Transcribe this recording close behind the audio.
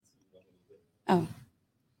Oh.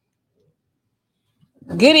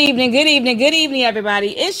 Good evening, good evening, good evening,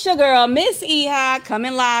 everybody. It's your girl, Miss Ehi,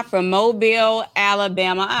 coming live from Mobile,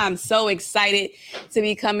 Alabama. I'm so excited to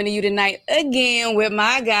be coming to you tonight again with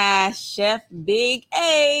my guy, Chef Big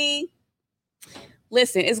A.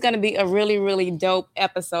 Listen, it's going to be a really, really dope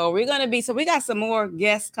episode. We got some more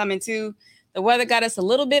guests coming too. The weather got us a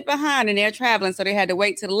little bit behind and they're traveling, so they had to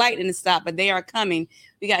wait till the lightning to stop, but they are coming.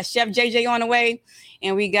 We got Chef JJ on the way,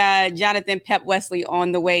 and we got Jonathan Pep Wesley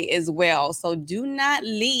on the way as well. So do not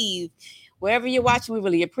leave. Wherever you're watching, we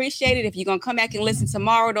really appreciate it. If you're going to come back and listen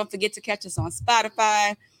tomorrow, don't forget to catch us on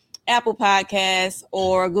Spotify, Apple Podcasts,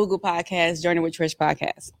 or Google Podcasts, Journey with Trish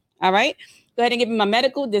Podcast. All right? Go ahead and give me my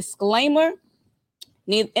medical disclaimer.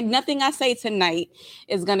 And nothing I say tonight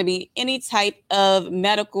is going to be any type of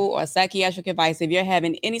medical or psychiatric advice. If you're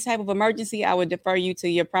having any type of emergency, I would defer you to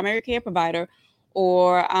your primary care provider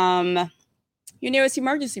or your nearest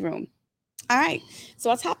emergency room. All right. So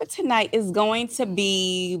our topic tonight is going to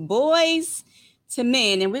be boys to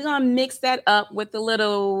men. And we're going to mix that up with the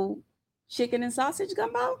little chicken and sausage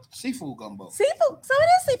gumbo. Seafood gumbo. Seafood. So it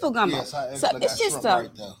is seafood gumbo. Yes, so it's just right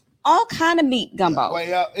there. All kind of meat gumbo.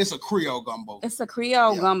 Yeah, well, it's a Creole gumbo. It's a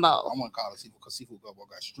Creole gumbo. I want to call it seafood because seafood gumbo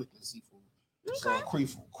got strictly seafood. Okay.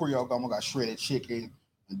 So Creole gumbo got shredded chicken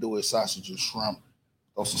and do it sausage and shrimp.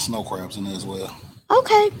 Throw some snow crabs in there as well.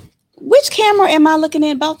 Okay. Which camera am I looking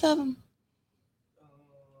at? Both of them?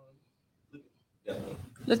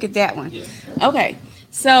 Look at that one. Yeah. Okay.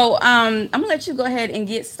 So I'm gonna let you go ahead and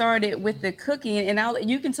get started with the cooking, and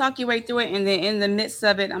you can talk your way through it, and then in the midst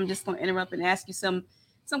of it, I'm just gonna interrupt and ask you some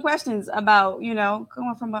questions about,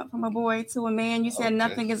 going from a boy to a man. You said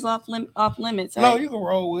nothing is off limits. Right? No, you can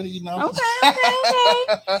roll with it,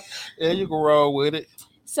 Okay. Yeah, you can roll with it.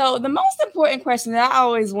 So the most important question that I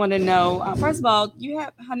always want to know, first of all,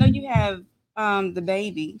 I know you have the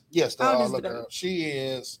baby. Yes, girl. She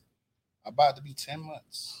is about to be 10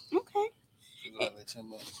 months. Okay. She's about to be 10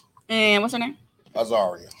 months. And what's her name?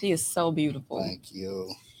 Azaria. She is so beautiful. Thank you.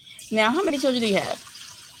 Now, how many children do you have?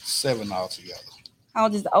 7 altogether. How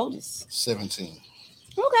old is the oldest? 17.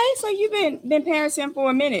 Okay, so you've been parenting for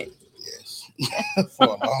a minute. Yes, for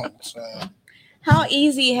a long time. How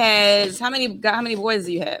many boys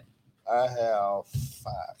do you have? I have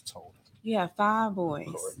 5 total. You have 5 boys.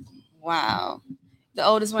 Correct. Wow. The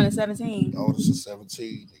oldest one is 17. The oldest is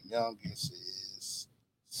 17. The youngest is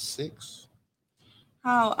 6.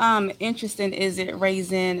 How interesting is it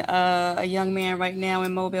raising a young man right now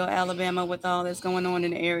in Mobile, Alabama, with all that's going on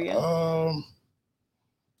in the area?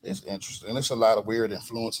 It's interesting. There's a lot of weird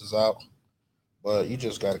influences out, but you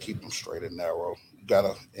just got to keep them straight and narrow. You got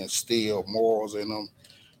to instill morals in them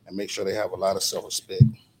and make sure they have a lot of self-respect.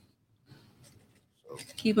 So,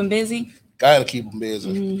 keep them busy? Got to keep them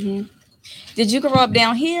busy. Mm-hmm. Did you grow up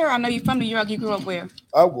down here? I know you're from New York. You grew up where?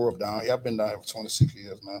 I grew up down here. I've been down here for 26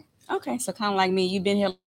 years now. Okay, so kind of like me. You've been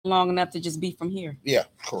here long enough to just be from here. Yeah,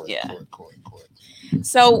 correct. Yeah. Correct.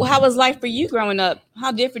 So how was life for you growing up?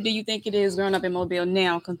 How different do you think it is growing up in Mobile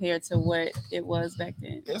now compared to what it was back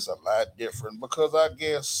then? It's a lot different because I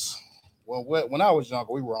guess when I was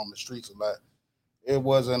younger, we were on the streets a lot. It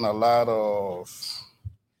was a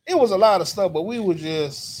lot of stuff, but we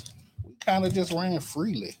kind of just ran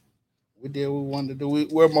freely. We did what we wanted to do.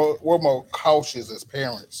 We're more cautious as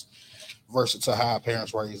parents versus to how our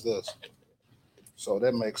parents raised us. So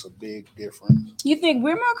that makes a big difference. You think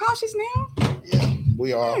we're more cautious now? Yeah,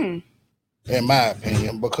 we are, in my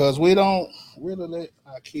opinion, because we don't really let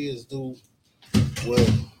our kids do what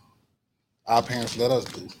our parents let us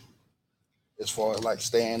do. As far as like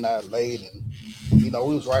staying out late and, we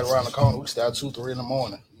was right around the corner. We stay out 2-3 in the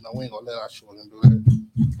morning. We ain't gonna let our children do that.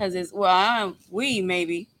 Because we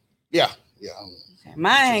maybe. Yeah. Okay.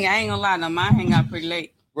 I ain't gonna lie, no, mine hang out pretty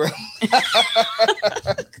late.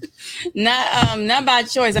 Not by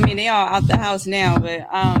choice. I mean, they are out the house now, but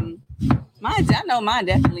I know mine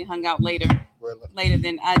definitely hung out later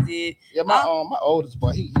than I did. Yeah, my oldest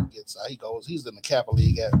boy, he gets out. He's in the Kappa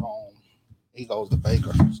League at home. He goes to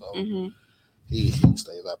Baker, so he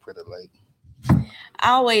stays out pretty late.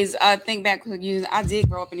 I always think back because I did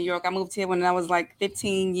grow up in New York. I moved here when I was like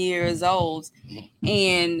 15 years old,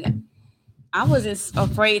 and I wasn't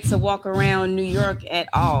afraid to walk around New York at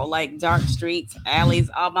all, like dark streets, alleys,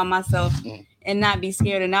 all by myself, and not be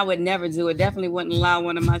scared. And I would never do it. Definitely wouldn't allow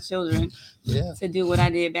one of my children to do what I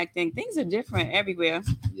did back then. Things are different everywhere.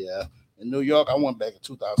 Yeah. In New York, I went back in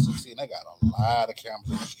 2016. They got a lot of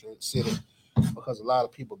cameras in the city because a lot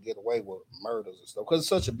of people get away with murders and stuff. Because it's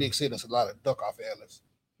such a big city, it's a lot of duck-off alleys.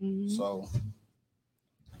 So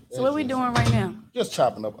So what we doing right now? Just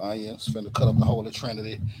chopping up onions. Finna cut up the whole of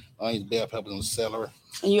Trinity. Onions, bell peppers, and celery.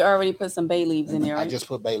 And you already put some bay leaves in there, right? I just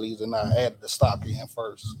put bay leaves in. I added the stock in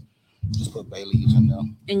first. Just put bay leaves in there.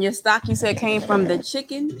 And your stock, you said, came from the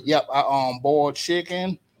chicken? Yep, I boiled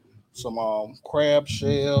chicken, some crab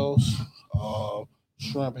shells,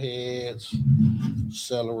 shrimp heads,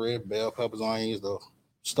 celery, bell peppers, onions, the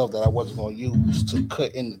stuff that I wasn't gonna use to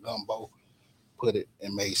cut in the gumbo. Put it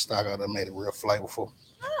and made stock out of it, made it real flavorful.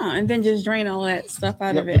 And then just drain all that stuff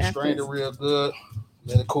out of it. Just drained it real good,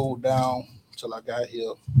 let it cool down till I got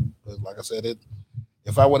here. Because like I said,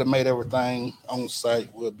 if I would have made everything on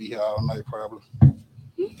site, we'd be here all night probably.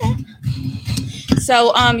 Okay.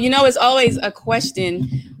 So it's always a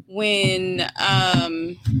question when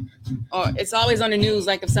or it's always on the news,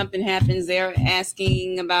 like if something happens, they're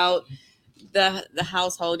asking about the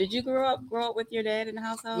household. Did you grow up with your dad in the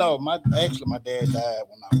household? No, my dad died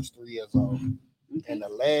when I was 3 years old. Okay. And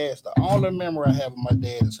the only memory I have of my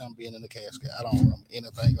dad is him being in the casket. I don't remember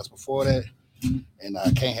anything else before that, and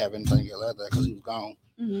I can't have anything else after that because he was gone.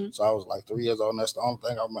 Mm-hmm. So I was like 3 years old, and that's the only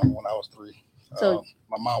thing I remember when I was 3. So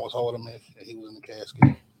my mom was holding me, and he was in the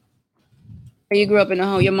casket. You grew up in the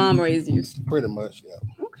home. Your mom raised you. Pretty much,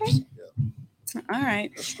 yeah. Okay. Yeah. All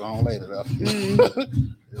right. A strong lady, though.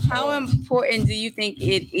 Mm-hmm. How important do you think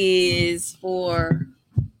it is for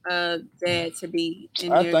dad to be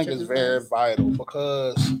in I think it's very vital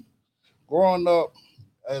because growing up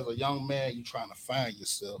as a young man, you're trying to find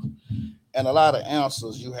yourself, and a lot of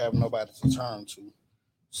answers you have nobody to turn to.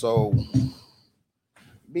 So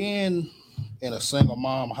being in a single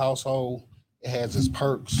mom household, it has its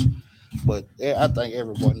perks, but I think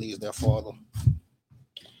everyone needs their father.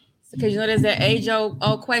 Because there's that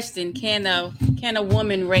age-old question: Can a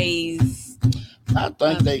woman raise? I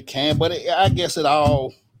think they can, but I guess it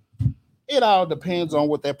all depends on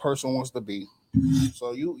what that person wants to be.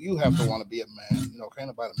 So you have to want to be a man. Can't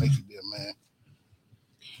nobody make you be a man.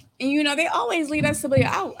 And they always lead us to believe.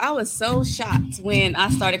 I was so shocked when I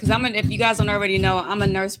started because if you guys don't already know, I'm a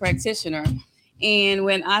nurse practitioner, and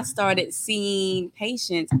when I started seeing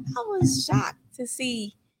patients, I was shocked to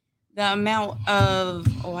see the amount of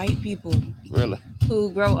white people who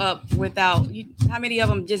grow up without. How many of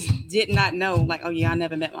them just did not know? Like, oh yeah, I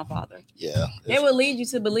never met my father. Yeah, they will lead you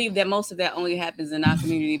to believe that most of that only happens in our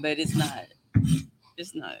community, but it's not.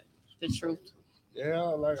 It's not the truth. Yeah,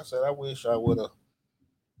 like I said, I wish I would have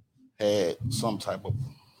had some type of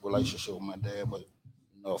relationship with my dad,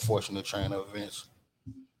 but fortunate train of events.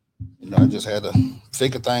 I just had to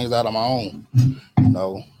figure things out on my own.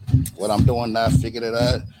 What I'm doing now, I figured it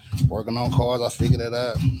out. Working on cars, I figured it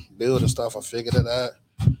out. Building stuff, I figured it out.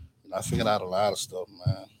 I figured out a lot of stuff,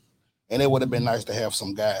 man. And it would have been nice to have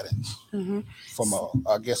some guidance from a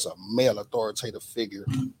male authoritative figure.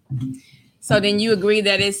 So then you agree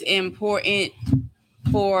that it's important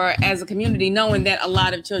for, as a community, knowing that a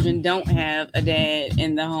lot of children don't have a dad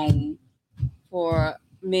in the home, for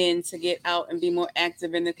men to get out and be more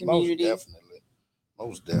active in the community?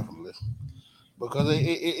 Most definitely. Because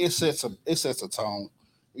it sets a tone.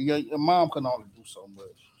 Your mom can only do so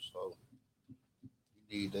much, so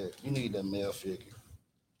you need that male figure.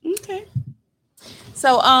 Okay.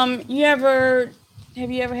 So have you ever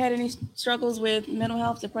had any struggles with mental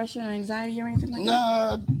health, depression, or anxiety, or anything like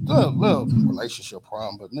that? Nah, little relationship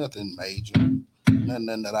problem, but nothing major.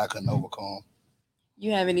 Nothing that I couldn't overcome.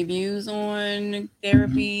 You have any views on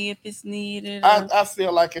therapy if it's needed? I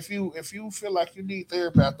feel like if you feel like you need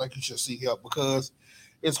therapy, I think you should seek help because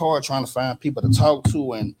it's hard trying to find people to talk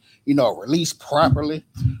to and release properly,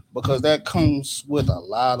 because that comes with a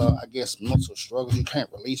lot of mental struggles. You can't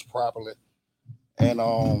release properly, and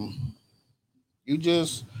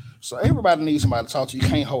so everybody needs somebody to talk to. You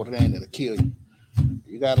can't hold it in; it'll kill you.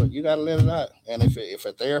 You gotta let it out. And if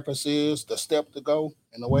a therapist is the step to go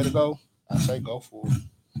and the way to go, I say go for it.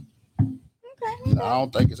 Okay. I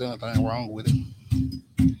don't think there's anything wrong with it.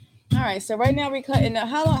 All right, so right now we're cutting up.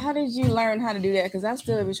 How did you learn how to do that? Because I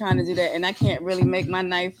still be trying to do that, and I can't really make my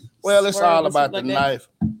knife. Well, it's all about the knife.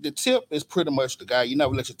 The tip is pretty much the guy. You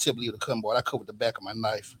never let your tip leave the cutting board. I cut with the back of my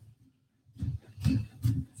knife.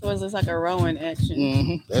 So it's just like a rowing action.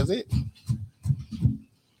 Mm-hmm. That's it.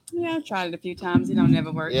 Yeah, I've tried it a few times. It don't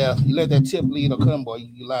never work. Yeah, you let that tip leave the cutting board,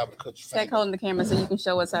 you liable to cut your finger. Stack holding the camera so you can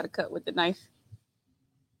show us how to cut with the knife.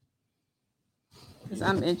 Because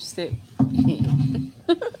I'm interested.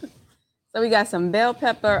 So we got some bell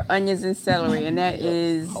pepper, onions, and celery, and that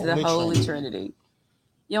is the Holy Trinity.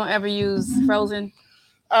 You don't ever use frozen?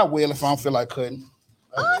 I will if I don't feel like cutting.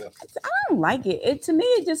 I don't like it. To me,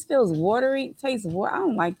 it just feels watery. It tastes water. I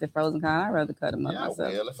don't like the frozen kind. I'd rather cut them up myself.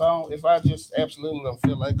 I will. If I just absolutely don't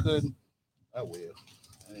feel like cutting, I will.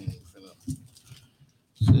 I ain't finna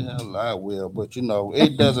see how I will, but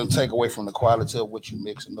it doesn't take away from the quality of what you're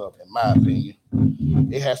mixing up. In my opinion,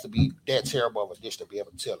 it has to be that terrible of a dish to be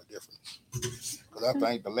able to tell the difference. Because I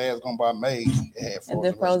think the last Gumbo I made, it had And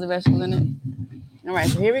the frozen frozen vegetables. vegetables in it. All right,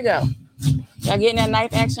 so here we go. Y'all getting that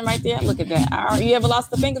knife action right there? Look at that. You ever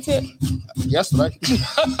lost a fingertip? Yesterday.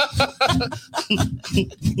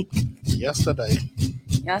 Yesterday.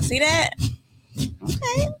 Y'all see that?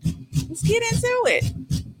 Okay, let's get into it.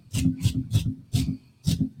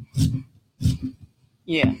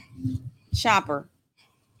 Yeah, chopper.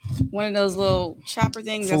 One of those little chopper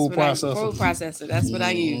things. Food processor. Food processor. That's what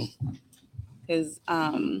I use. Because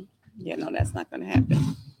yeah, no, that's not gonna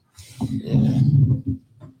happen. Yeah.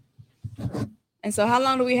 And so, how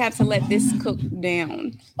long do we have to let this cook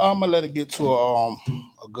down? I'm gonna let it get to a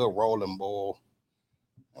good rolling boil.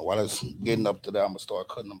 And while it's getting up to that, I'm gonna start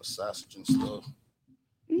cutting them sausage and stuff.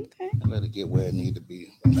 Okay. And let it get where it need to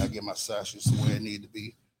be. When I get my sausage to where it need to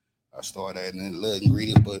be, I start adding in little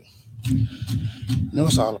ingredients, but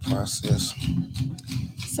it's all a process.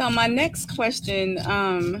 So my next question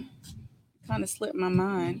kind of slipped my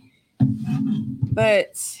mind.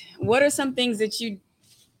 But what are some things that you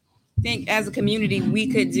think as a community we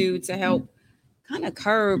could do to help kind of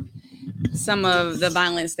curb some of the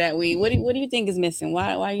violence that what do you think is missing?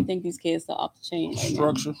 Why do you think these kids are off the chain right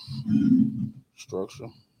Structure. now? Structure.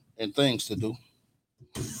 And things to do.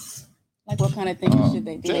 Like what kind of things should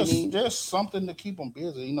they do? Just something to keep them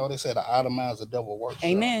busy. They said the idle mind's the devil workshop.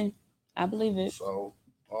 Amen. I believe it. So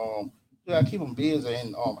keep them busy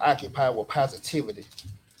and occupied with positivity.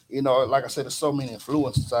 Like I said, there's so many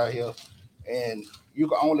influences out here, and you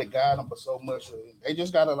can only guide them for so much. They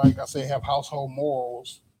just gotta, like I said, have household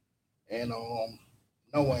morals and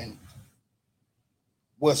knowing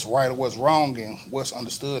what's right or what's wrong and what's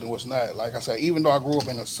understood and what's not. Like I said, even though I grew up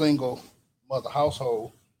in a single mother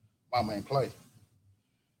household, mama ain't play,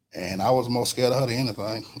 and I was more scared of her than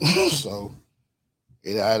anything. So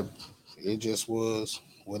it just was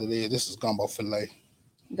what it is. This is gumbo filet.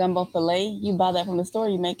 Gumbo filet? You buy that from the store?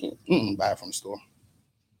 You make it? Buy it from the store.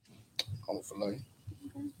 Gumbo filet.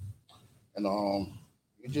 Okay. And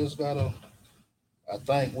you just gotta. I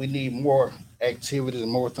think we need more activities and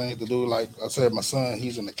more things to do. Like I said, my son,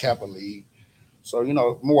 he's in the Kappa League, so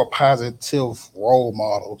more positive role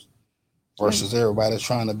models versus everybody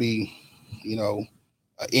trying to be, an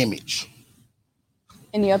image.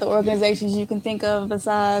 Any other organizations you can think of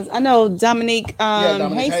besides? I know Dominique,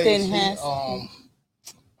 Dominique Hastings has.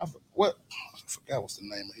 I forgot what's the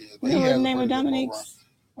name of his. But he has the name of Dominique's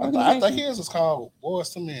I think his is called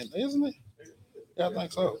Boyz II Men, isn't it? Yeah, I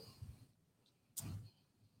think so.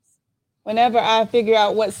 Whenever I figure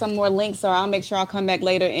out what some more links are, I'll make sure I'll come back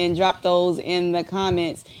later and drop those in the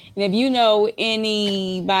comments. And if you know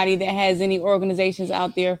anybody that has any organizations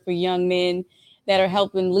out there for young men that are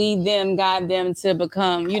helping lead them, guide them to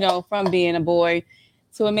become, from being a boy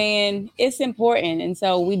to a man, it's important. And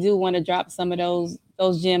so we do want to drop some of those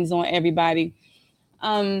gems on everybody.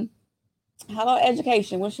 How about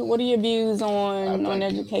education? What are your views on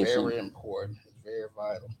education? It's very important. It's very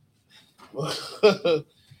vital.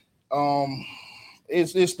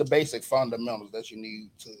 It's the basic fundamentals that you need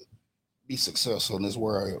to be successful in this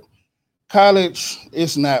world. College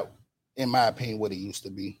is not, in my opinion, what it used to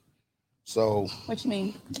be. So what you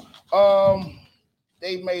mean?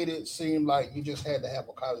 They made it seem like you just had to have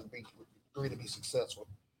a college degree to be successful.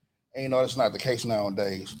 And it's not the case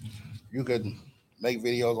nowadays. You could make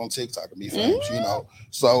videos on TikTok and be famous,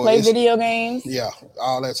 So play video games. Yeah,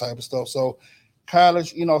 all that type of stuff. So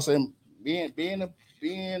college, saying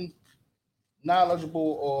being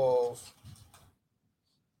knowledgeable of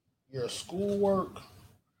your schoolwork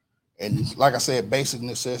and, like I said, basic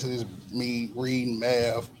necessities, me reading,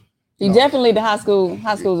 math. You definitely the high school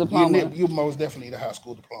diploma. You most definitely the high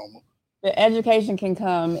school diploma. The education can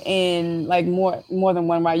come in like more than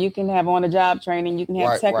one way. You can have on the job training. You can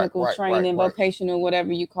have technical training, vocational,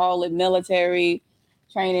 whatever you call it, military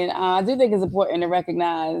training. I do think it's important to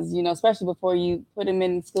recognize, especially before you put them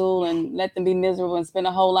in school and let them be miserable and spend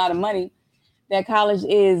a whole lot of money, that college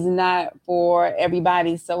is not for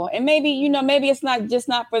everybody. So, and maybe, maybe it's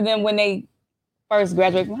not for them when they first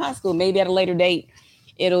graduate from high school. Maybe at a later date,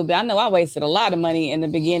 it'll be. I know I wasted a lot of money in the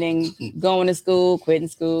beginning, going to school, quitting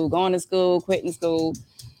school, going to school, quitting school.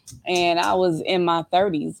 And I was in my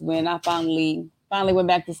 30s when I finally went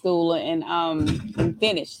back to school and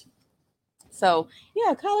finished. So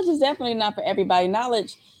yeah, college is definitely not for everybody.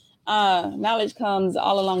 Knowledge comes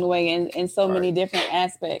all along the way in so many different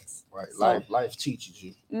aspects. Right. So, life teaches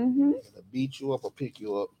you. Mm-hmm. It'll beat you up or pick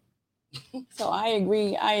you up. So I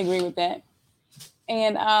agree with that.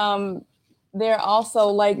 And there are also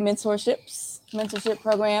like mentorship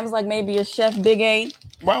programs, like maybe a Chef Big A.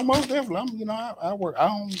 Well, most definitely. I work. I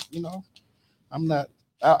don't. I'm not.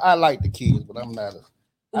 I like the kids, but I'm not.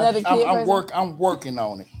 Another kid person? I'm working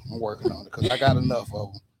on it. I'm working on it because I got enough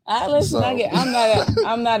of them. Listen,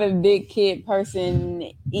 I'm not a big kid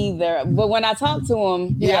person either. But when I talk to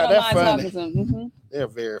them, I don't mind funny. talking to them. Mm-hmm. They're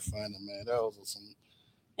very funny, man. Those are some.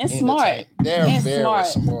 And smart. They're very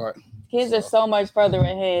smart. Kids are so much further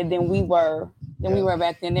ahead than we were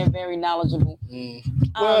back then. They're very knowledgeable.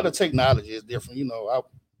 Well, the technology is different. I was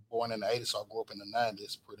born in the 80s, so I grew up in the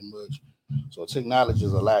 90s pretty much. So technology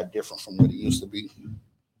is a lot different from what it used to be.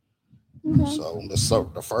 Okay. So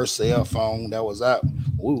the first cell phone that was out,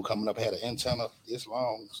 we were coming up had an antenna this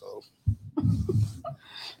long. So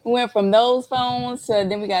we went from those phones to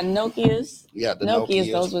then we got Nokias. Yeah, the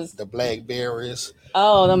Nokias. Those was the Blackberries.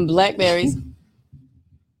 Oh, them Blackberries.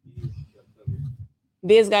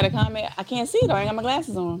 Biz got a comment. I can't see it. I ain't got my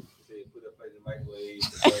glasses on.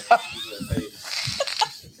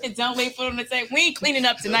 Don't wait for them to say, we ain't cleaning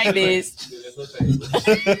up tonight, Biz.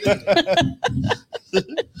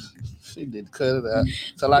 She did cut it out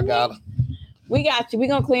till I got her. We got you. We're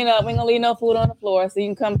going to clean up. We ain't going to leave no food on the floor so you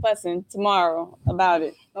can come fussing tomorrow about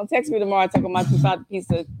it. Don't text me tomorrow talking about you found a piece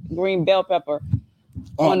of green bell pepper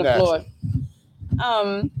on the floor.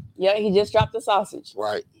 Yeah, he just dropped the sausage.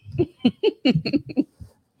 Right.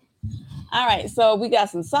 All right, so we got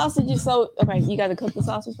some sausages. So, okay, you got to cook the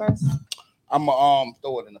sausage first? I'm going to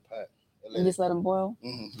throw it in the pot. And just let them boil?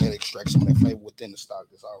 Mm-hmm. Let it extract some of that flavor within the stock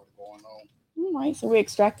that's already going on. All right, so we're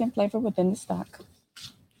extracting flavor within the stock.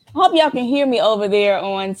 I hope y'all can hear me over there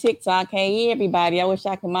on TikTok. Hey, everybody. I wish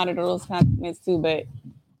I could monitor those comments too, but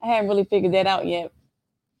I haven't really figured that out yet.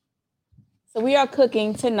 So we are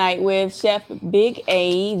cooking tonight with Chef Big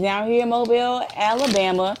A down here in Mobile,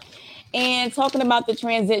 Alabama, and talking about the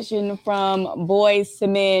transition from Boyz to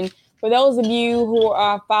Men. For those of you who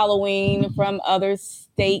are following from other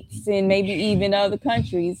states and maybe even other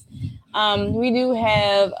countries, we do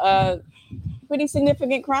have a pretty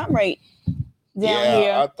significant crime rate down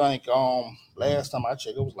here. I think last time I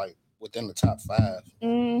checked, it was like within the top 5.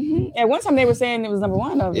 Mm-hmm. At one time they were saying it was number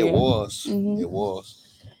 1 over here. It was. Mm-hmm. It was.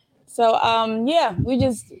 So, we're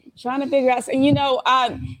just trying to figure out.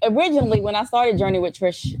 And, originally when I started Journey with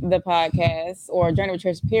Trish, the podcast, or Journey with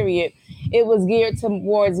Trish, period, it was geared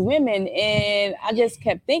towards women. And I just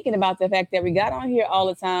kept thinking about the fact that we got on here all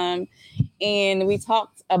the time and we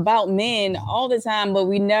talked about men all the time, but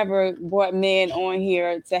we never brought men on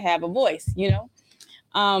here to have a voice,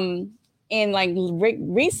 And like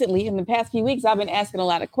recently, in the past few weeks, I've been asking a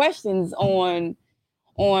lot of questions on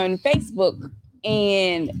Facebook.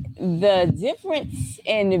 And the difference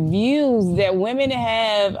in the views that women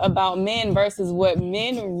have about men versus what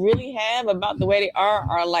men really have about the way they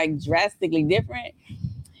are like drastically different.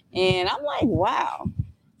 And I'm like, wow.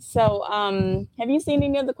 So have you seen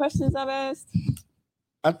any of the questions I've asked?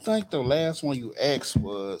 I think the last one you asked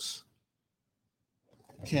was,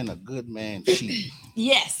 can a good man cheat?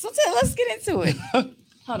 Yes. So let's get into it.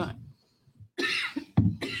 Hold on.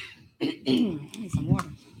 Need some water.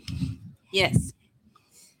 Yes.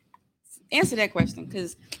 Answer that question,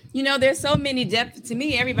 because there's so many to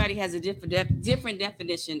me, everybody has a different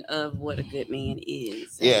definition of what a good man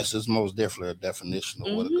is. Yes, it's most definitely a definition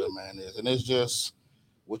of what a good man is, and it's just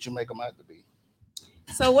what you make them out to be.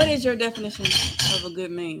 So, what is your definition of a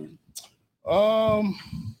good man?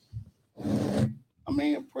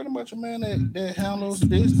 Pretty much a man that handles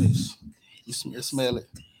business. You smell it.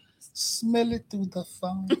 Smell it through the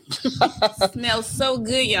phone. Smells so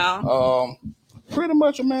good, y'all. Pretty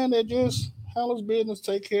much a man that just handles business,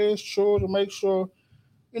 take care of his children, make sure,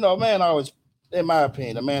 a man always, in my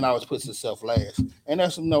opinion, a man always puts himself last. And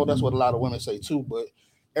that's what a lot of women say too, but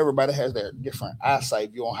everybody has their different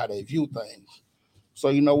eyesight view on how they view things. So,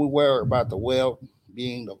 we worry about the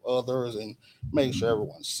well-being of others and making sure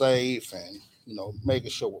everyone's safe and,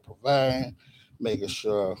 making sure we're providing, making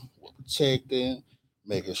sure we're protecting,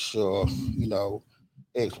 making sure,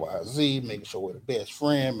 X, Y, Z, making sure we're the best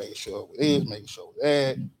friend, making sure we're this, making sure we're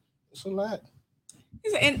that. It's a lot.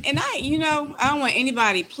 And I don't want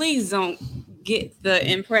anybody, please don't get the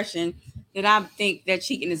impression that I think that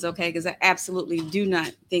cheating is okay, because I absolutely do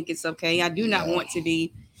not think it's okay. I do not want to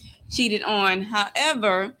be cheated on.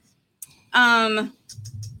 However,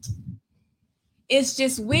 it's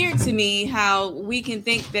just weird to me how we can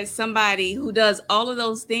think that somebody who does all of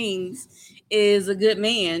those things is a good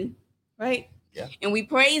man, right? Yeah. And we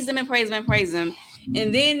praise them and praise them and praise them.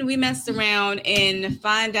 And then we messed around and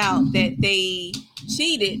find out that they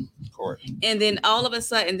cheated. Correct. And then all of a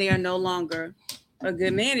sudden they are no longer a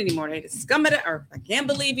good man anymore. They the scum of the earth. I can't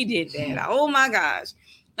believe he did that. Oh my gosh.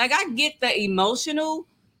 Like I get the emotional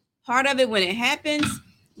part of it when it happens,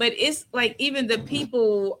 but it's like even the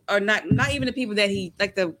people are not even the people that he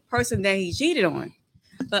like the person that he cheated on,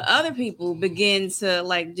 but other people begin to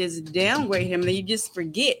like just downgrade him and then you just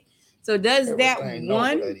forget. So does Everything that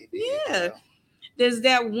one that he did, yeah, does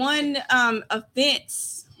that one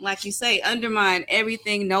offense, like you say, undermine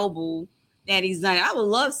everything noble that he's done? I would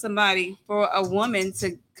love somebody for a woman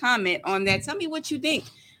to comment on that. Tell me what you think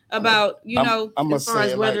about, I'm as far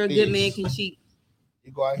as whether like a good man can cheat.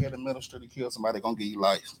 You go out here to minister to kill somebody, gonna give you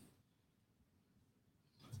life.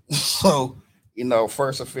 So,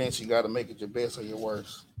 first offense, you got to make it your best or your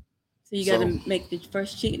worst. So you got to make the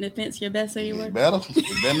first cheating offense your best or your worst?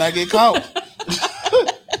 You better not get caught.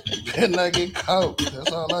 You better not get caught.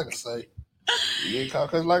 That's all I can say. You get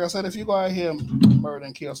caught. Because like I said, if you go out here and murder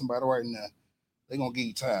and kill somebody right now, they're going to give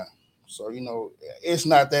you time. So, it's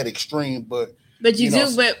not that extreme, but... But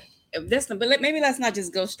maybe let's not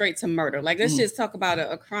just go straight to murder. Like, let's just talk about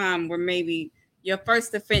a crime where maybe your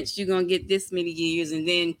first offense, you're going to get this many years, and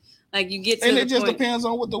then, like, you get to and it just depends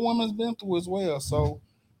on what the woman's been through as well. So,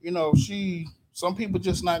 some people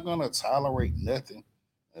just not going to tolerate nothing.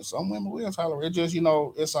 And some women will tolerate it. Just,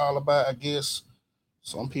 it's all about, I guess,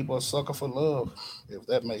 some people are sucker for love, if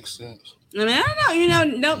that makes sense. I mean, I don't know,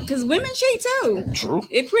 no, because women cheat too. True.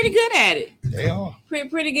 They're pretty good at it. They are.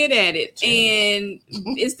 Pretty good at it. And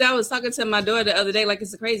I was talking to my daughter the other day, like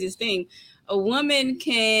it's the craziest thing. A woman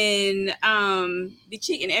can be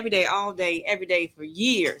cheating every day, all day, every day for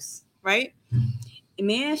years, right? And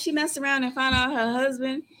man, she messed around and found out her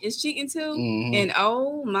husband is cheating too. Mm-hmm. And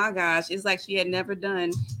oh my gosh, it's like she had never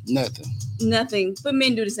done nothing. But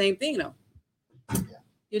men do the same thing though.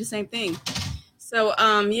 Do the same thing. So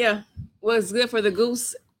what's good for the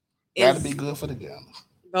goose got to be good for the gander.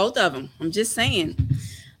 Both of them. I'm just saying.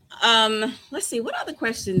 Let's see. What other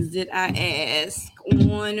questions did I ask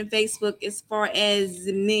on Facebook as far as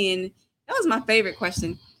men? That was my favorite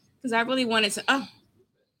question because I really wanted to.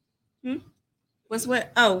 What's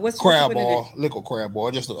crab ball? Liquid crab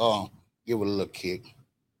ball, just to give it a little kick.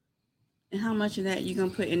 And how much of that you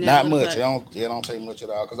gonna put in there? Not much. It don't take much at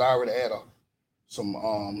all because I already had some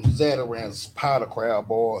Zatarain's powder crab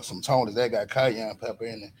ball, some Tony's that got cayenne pepper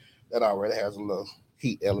in it. That already has a little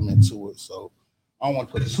heat element to it, so I don't want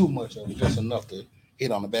to put too much of it, just enough to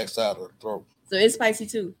hit on the backside of the throat. So it's spicy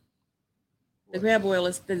too. The crab oil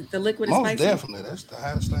is the liquid is spicy. Most definitely, that's the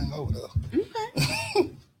hottest thing over there. Okay.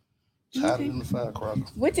 It's hotter than the firecracker.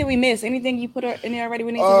 What did we miss? Anything you put in there already?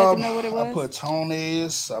 We need to let them know what it was. I put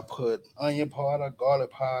Tony's, I put onion powder,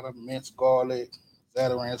 garlic powder, minced garlic,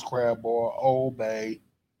 Zatarain's crab ball, Old Bay,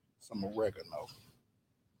 some oregano.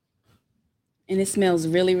 And it smells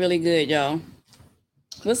really, really good, y'all.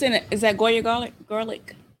 What's in it? Is that Goya garlic?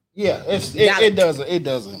 Yeah, it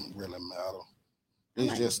doesn't really matter.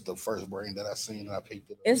 It's just the first brand that I seen and I picked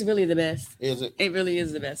it up. It's really the best. Is it? It really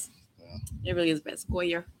is the best. Yeah. It really is the best.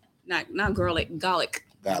 Goya. Not garlic, garlic.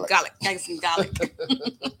 Garlic. Thanks, some garlic.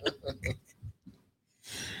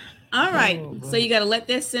 All right. So you gotta let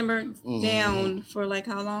that simmer down for like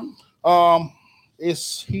how long?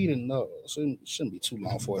 It's heating up. So it shouldn't be too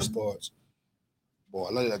long before it starts. Boy,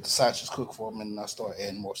 I let the sausages cook for a minute and I start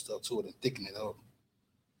adding more stuff to it and thicken it up.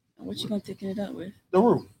 What you gonna thicken it up with? The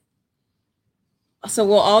roux. So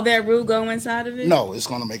will all that roux go inside of it? No, it's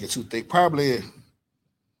gonna make it too thick. Probably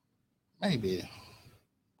maybe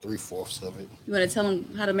 3/4 of it. You want to tell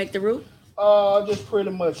them how to make the roux? Just pretty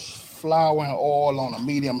much flour and oil on a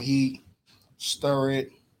medium heat. Stir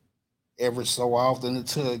it every so often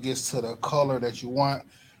until it gets to the color that you want.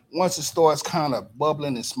 Once it starts kind of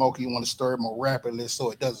bubbling and smoky, you want to stir it more rapidly so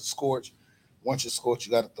it doesn't scorch. Once it's scorched,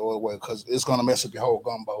 you got to throw it away because it's gonna mess up your whole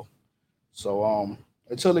gumbo. So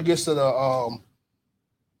until it gets to the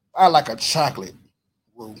I like a chocolate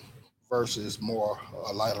roux versus more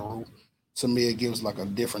a lighter roux. To me, it gives like a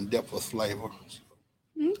different depth of flavor.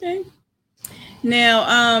 Okay.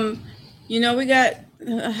 Now, we got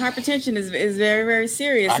hypertension is very, very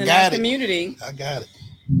serious in our community. I got it.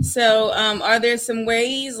 So, are there some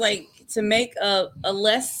ways like to make a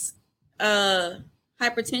less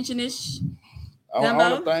hypertension-ish gumbo?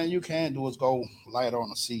 All the thing you can do is go lighter on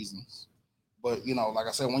the seasons. But, like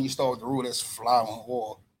I said, when you start with the roux, that's flour and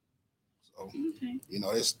oil. Okay.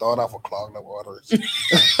 They start off with clogged up arteries.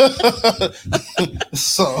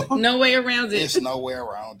 So no way around it. It's no way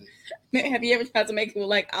around it. Have you ever tried to make it with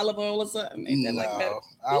like olive oil or something? No, like that?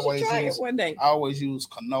 I always use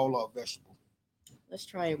canola or vegetable. Let's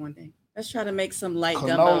try it one day. Let's try to make some light canola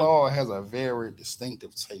gumbo. Canola oil has a very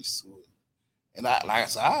distinctive taste to it, and I'll try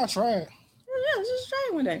it. Yeah, let's just try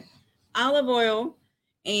it one day. olive oil,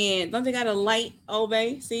 and don't they got a light Old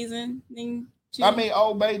Bay seasoning too? I mean,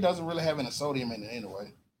 Old Bay doesn't really have any sodium in it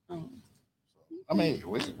anyway. Oh. I mean,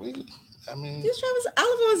 Just try this.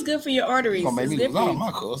 Olive oil is good for your arteries. Gonna make me lose all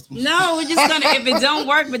my customers. No, we're just gonna. If it don't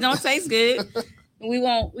work, but don't taste good, we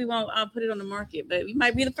won't. Put it on the market. But we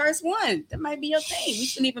might be the first one. That might be your thing. We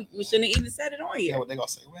shouldn't even set it on here. Yeah, what they gonna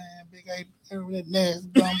say? Man, Big A, that nasty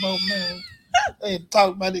gumbo, man. They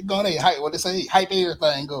talk about it going. They hype. What they say? Hype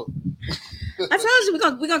everything. Go. I told you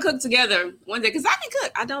we're gonna cook together one day because I can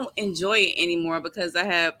cook. I don't enjoy it anymore because I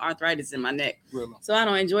have arthritis in my neck. Really? So I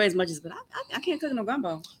don't enjoy it as much as. But I can't cook no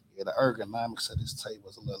gumbo. Yeah, the ergonomics of this table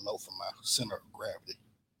is a little low for my center of gravity.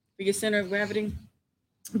 For your center of gravity,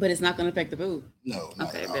 but it's not gonna affect the food. No.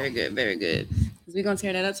 Okay, very good, very good. Because we're gonna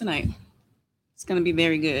tear that up tonight. It's gonna be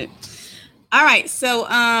very good. All right, so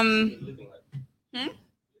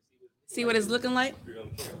see what it's looking like.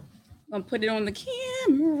 I'm gonna put it on the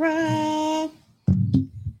camera.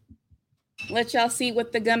 Let y'all see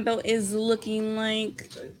what the gumbo is looking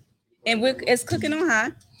like. And it's cooking on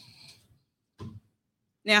high.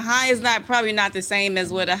 Now, high is probably not the same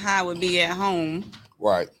as what a high would be at home.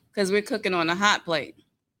 Right. Because we're cooking on a hot plate.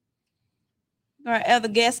 All right, other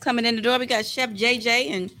guests coming in the door. We got Chef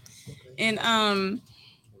JJ and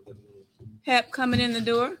Pep coming in the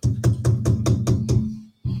door.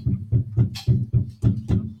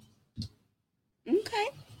 Okay.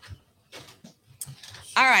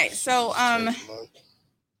 All right, so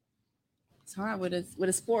it's hard with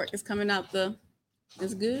a sport. It's coming out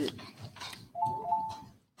it's good.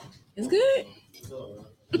 It's good.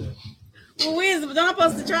 Well, where's don't I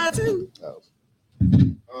supposed to try too?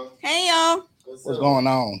 Hey y'all. What's going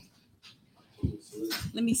on?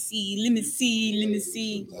 Let me see.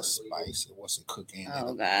 That's spicy. What's it cooking?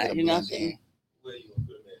 Oh God, you know.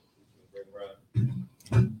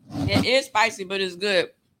 It is spicy, but it's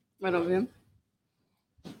good. Right over here.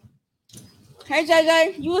 Hey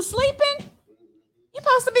JJ, you was sleeping? You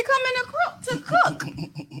supposed to be coming to cook.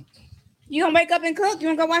 You gonna wake up and cook? You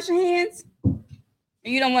wanna go wash your hands? Or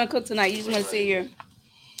you don't want to cook tonight? You just want to sit here.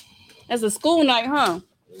 That's a school night, huh?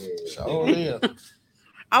 Oh yeah.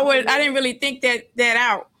 I didn't really think that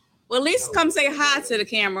out. Well, at least come say hi to the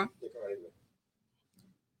camera.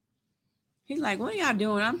 He's like, what are y'all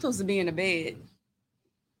doing? I'm supposed to be in the bed.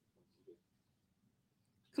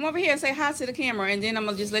 Come over here and say hi to the camera, and then I'm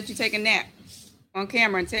gonna just let you take a nap on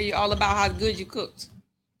camera and tell you all about how good you cooked.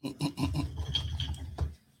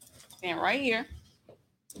 Stand right here.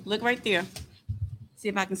 Look right there. See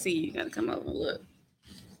if I can see you. You gotta come over and look.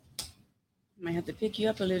 Might have to pick you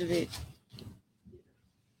up a little bit.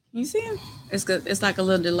 You see him? It's good. It's like a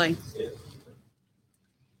little delay.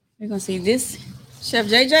 We're gonna see this Chef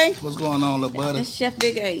JJ. What's going on, little buddy? It's Chef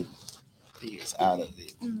Big A. He is out of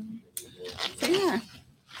it. Say hi.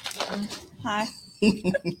 Hi.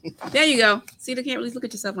 There you go. See the camera? At least look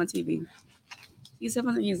at yourself on TV. See yourself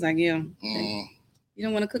on the He's like, yeah. Okay. You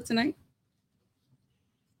don't want to cook tonight?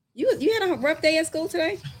 You had a rough day at school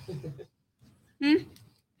today?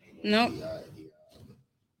 Nope.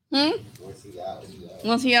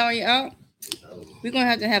 Once he out, you out? We're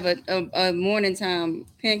going to have a morning time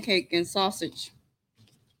pancake and sausage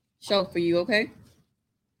show for you, okay?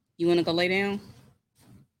 You want to go lay down?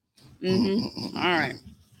 All right.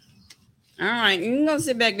 All right. You can go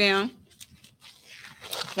sit back down.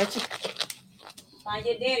 Let you find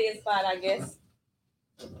your daddy a spot, I guess.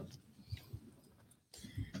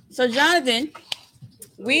 So, Jonathan,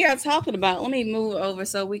 we are talking about, let me move over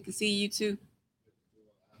so we can see you too.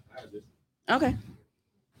 Okay.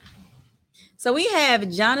 So we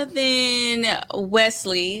have Jonathan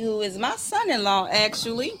Wesley, who is my son-in-law,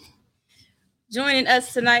 actually, joining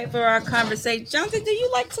us tonight for our conversation. Jonathan, do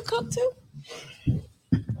you like to cook too?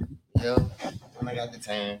 Yeah, when I got the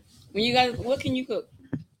time. What can you cook?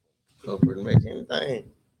 Cook pretty much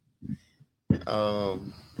anything. I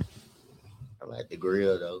like to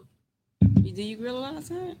grill though. Do you grill a lot of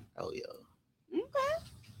time? Oh yeah.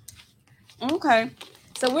 Okay.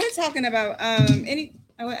 So we're talking about I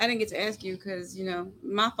didn't get to ask you because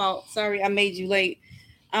my fault. Sorry, I made you late.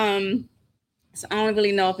 So I don't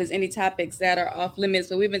really know if there's any topics that are off limits,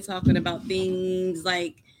 but we've been talking about things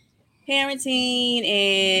like parenting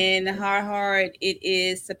and how hard it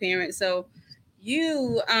is to parent. So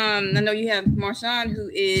you, I know you have Marshawn, who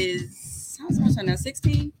is, how's Marshawn now,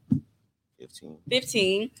 16?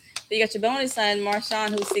 15. So you got your bonus son, Marshawn,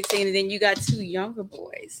 who's 16, and then you got two younger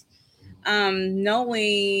boys.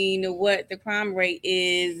 Knowing what the crime rate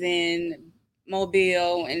is in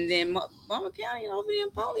Mobile and then Baltimore County and over there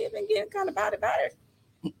in Foley have been getting kind of about it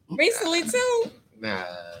recently too. Nah,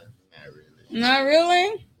 not really. Not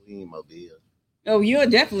really? We in Mobile. Oh, you're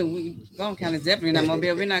definitely Bone Count is definitely not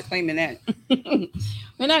Mobile. We're not claiming that.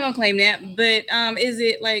 We're not gonna claim that. But is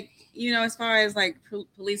it like as far as like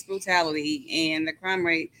police brutality and the crime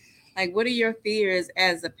rate, like what are your fears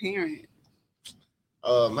as a parent?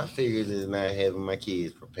 My fears is not having my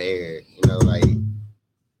kids prepared. You know,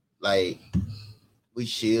 like we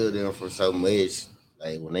shield them from so much.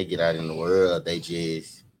 Like when they get out in the world, they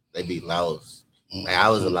be lost. Like I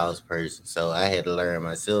was a lost person, so I had to learn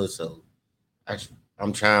myself. So I,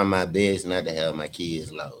 I'm trying my best not to have my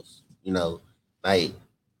kids lost. You know, like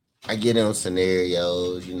I get in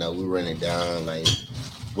scenarios. You know, we run it down like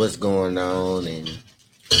what's going on, and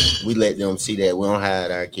we let them see that we don't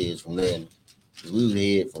hide our kids from nothing. 'Cause we was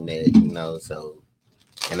hid from that, you know. So,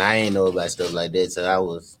 and I ain't know about stuff like that, so I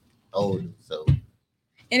was older. So,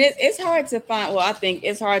 And it's hard to find. Well, I think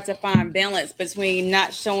it's hard to find balance between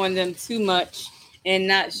not showing them too much and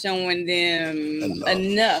not showing them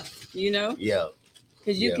enough. yeah,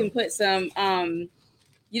 Because you yeah, can put some.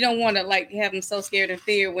 You don't want to like have them so scared and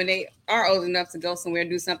fear when they are old enough to go somewhere and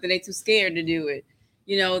do something. They too scared to do it.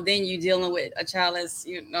 Then you dealing with a child that's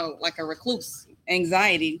like a recluse,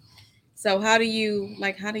 anxiety. So how do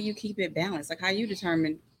you keep it balanced? Like how you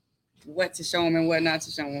determine what to show them and what not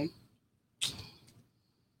to show them?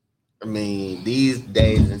 I mean, these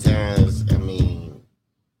days and times, I mean,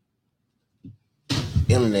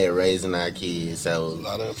 internet raising our kids, A so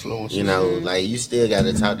lot of influence. you know, like you still got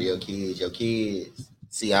to talk to your kids. Your kids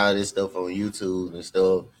see all this stuff on YouTube and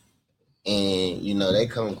stuff, and you know they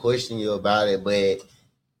come question you about it, but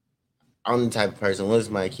I'm the type of person. Once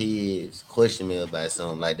my kids question me about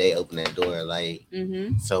something, like they open that door, like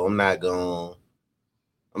Mm-hmm. so I'm not gonna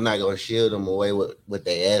shield them away with what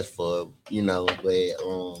they ask for, you know. But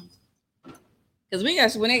Because we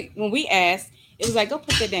got when we asked, it was like, go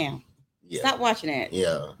put that down. yeah, Stop watching that.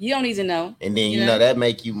 yeah. You don't need to know. And then You know. that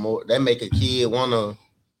make you more. That make a kid wanna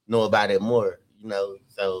know about it more, you know.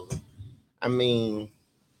 So I mean,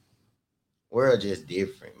 world just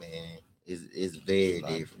different, man. It's very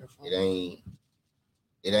different.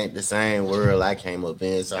 It ain't the same world I came up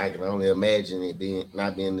in, so I can only imagine it being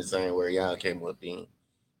not being the same world y'all came up in.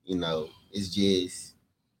 You know, it's just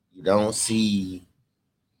you don't see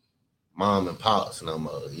mom and pops no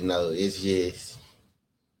more. You know, it's just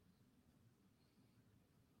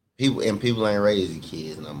people ain't raising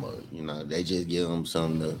kids no more. You know, they just give them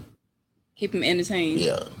something to Keep them entertained.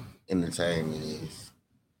 yeah, entertainment is.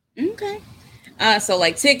 Okay. So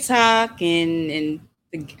like TikTok and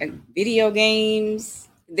the video games,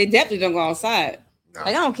 they definitely don't go outside. No. Like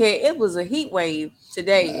I don't care. It was a heat wave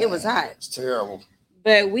today. It was hot, It's terrible.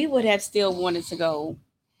 but we would have still wanted to go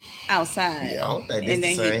outside. I don't think And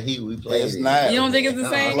it's the then same heat we played. It's not. You don't think it's the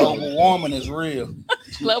same? Global warming is real.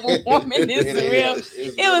 Global warming is It real. is.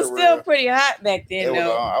 It's It was really still real. pretty hot back then, It was,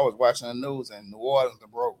 though. I was watching the news and New Orleans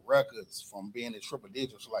broke records from being in triple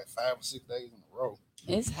digits for like 5 or 6 days in a row.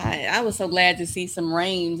 It's hot. I was so glad to see some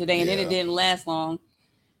rain today, and then it Yeah. didn't last long.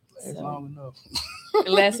 It's So, long enough. it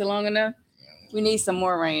lasted long enough. We need some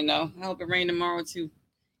more rain, though. I hope it rain tomorrow too.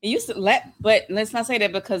 It used to but let's not say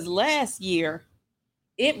that because last year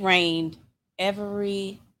it rained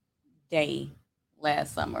every day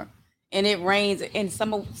last summer, and it rains, and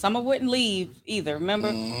summer wouldn't leave either.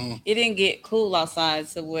 Remember, Mm-hmm. it didn't get cool outside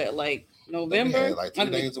to what like We November. had like 3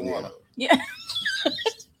 days of winter. Yeah,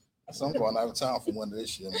 So I'm going out of town for winter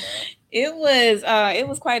this year, man. it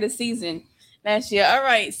was quite a season last year. All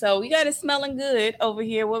right, so we got it smelling good over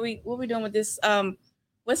here. What we doing with this?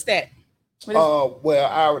 What's that? What is, Well,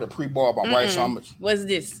 I already pre-bought my rice, so what's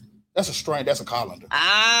this? that's a strain. That's a colander.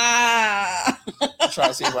 Ah, Try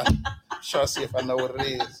to see if I know what it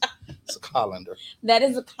is. It's a colander. that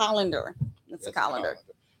is a colander. It's a That's colander.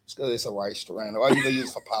 It's because it's a rice strain, or you can use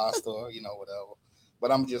it for pasta, or, whatever.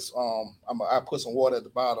 But I'm just I put some water at the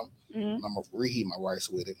bottom, Mhm. and I'm gonna reheat my rice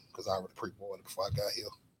with it because I already pre-boiled it before I got here.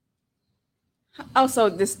 Oh, so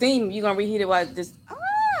the steam you gonna reheat it while this?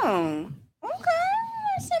 Oh,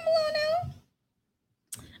 okay, similar now.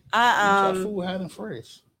 I Keep your food hot and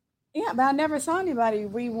fresh. Yeah, but I never saw anybody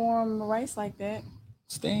rewarm rice like that.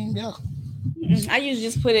 Steam, yeah. I usually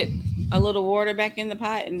just put it a little water back in the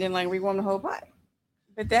pot and then like rewarm the whole pot.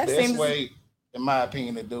 But that Best seems way, in my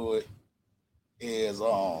opinion, to do it is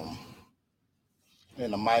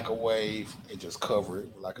in the microwave and just cover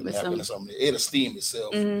it like a With napkin some- or something. It'll steam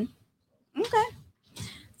itself. Okay.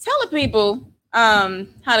 Tell the people how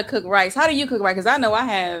to cook rice. How do you cook rice? Because I know I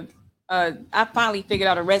have. I finally figured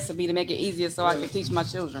out a recipe to make it easier so I can teach my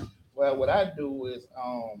children. Well, what I do is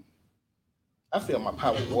I fill my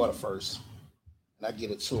pot with water first, and I get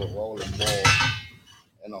it to a rolling boil,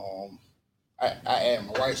 and I add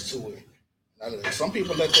my rice to it, and Some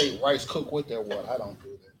people let their rice cook with their water. I don't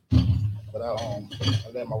do that. But I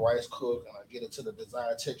let my rice cook and I get it to the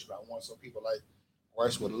desired texture I want. Some people like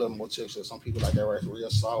rice with a little more texture. Some people like their rice real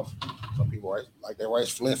soft. Some people like their rice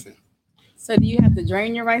fluffy. So do you have to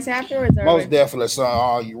drain your rice afterwards? Most definitely.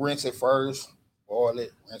 So you rinse it first, boil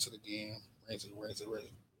it, rinse it again, rinse it. As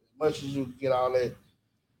much as you get all that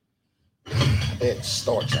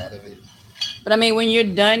starch out of it. But I mean, when you're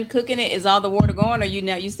done cooking it, is all the water gone, or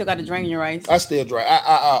you still got to drain your rice? I still drain.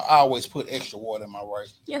 I always put extra water in my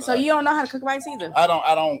rice. Yeah, so you don't know how to cook rice either. I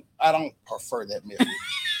don't prefer that method.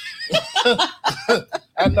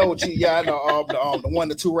 I know what you. Yeah, I know the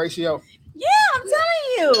 1-to-2 ratio. Yeah, I'm telling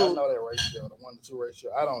you. I know that ratio, the 1-to-2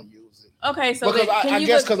 ratio. I don't use it. Okay, so because I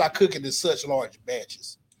guess because I cook it in such large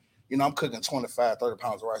batches. I'm cooking 25, 30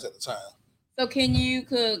 pounds of rice at a time. So can you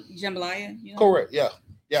cook jambalaya? Correct. Yeah.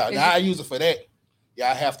 Now I use it for that. Yeah,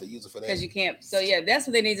 I have to use it for that. Because you can't. So yeah, that's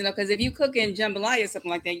what they need to know. Because if you cook in jambalaya or something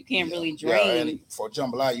like that, you can't really drain. Yeah, and for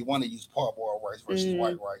jambalaya, you want to use parboiled rice versus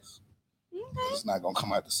white rice. Okay. It's not gonna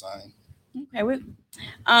come out the same. Okay.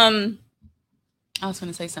 I was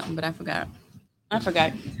going to say something, but I forgot. All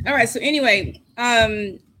right. So anyway,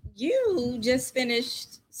 you just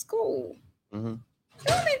finished school. Mm-hmm.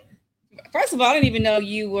 First of all, I didn't even know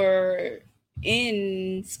you were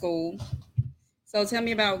in school. So tell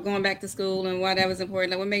me about going back to school and why that was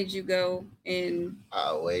important. Like, what made you go in? I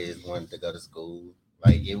always wanted to go to school.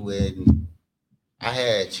 Like I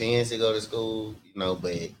had a chance to go to school,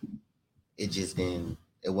 but it just didn't.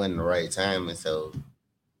 It wasn't the right time, and so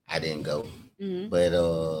I didn't go. Mm-hmm.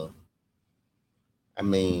 But I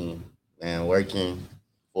mean, man, working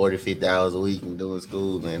 40, 50 hours a week and doing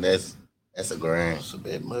school, man, that's a grind. That's a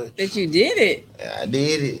bit much. But you did it. Yeah, I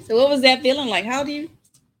did it. So what was that feeling like? How old are you?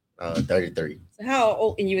 33. So how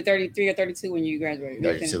old? And you were 33 or 32 when you graduated?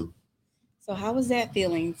 32. So how was that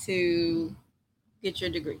feeling to get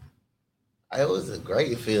your degree? It was a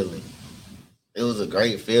great feeling.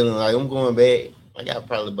 Like, I'm going back. I got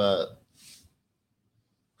probably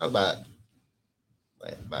about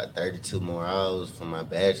 32 more hours for my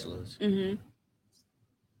bachelor's. Mm-hmm.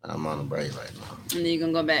 I'm on a break right now. And then you're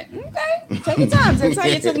going to go back. Okay. Take your time.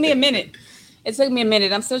 It took me a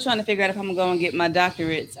minute. I'm still trying to figure out if I'm going to go and get my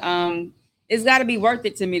doctorates. It's got to be worth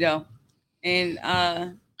it to me, though. And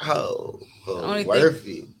worth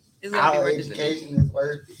it. Our education is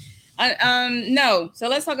worth it. No. So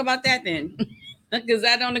let's talk about that then. Because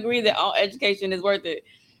I don't agree that all education is worth it.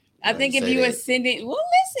 I think if you are sending,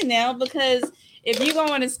 listen now, because if you're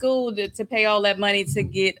going to school to pay all that money to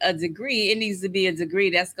get a degree, it needs to be a degree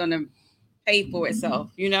that's going to pay for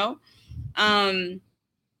itself, Well,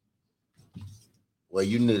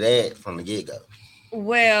 you knew that from the get-go.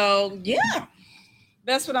 Well, yeah,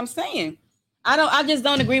 that's what I'm saying. I just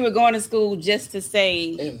don't agree with going to school just to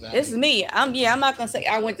say, This is me. I'm not going to say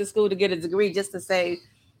I went to school to get a degree just to say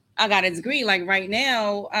I got a degree. Like right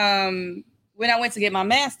now, when I went to get my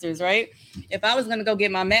master's, right? If I was going to go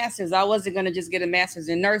get my master's, I wasn't going to just get a master's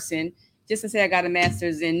in nursing just to say I got a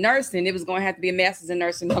master's in nursing. It was going to have to be a master's in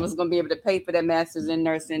nursing. I was going to be able to pay for that master's in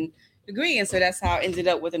nursing degree. And so that's how I ended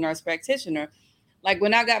up with a nurse practitioner. Like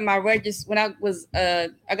when I got my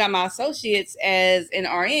I got my associates as an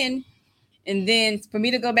RN. And then for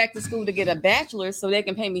me to go back to school to get a bachelor's so they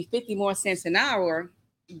can pay me 50 more cents an hour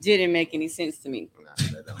didn't make any sense to me.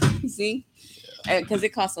 See? Because it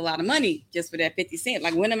costs a lot of money just for that 50 cents.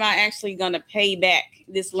 Like, when am I actually going to pay back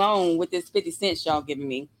this loan with this 50 cents y'all giving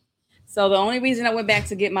me? So the only reason I went back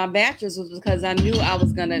to get my bachelor's was because I knew I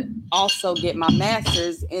was going to also get my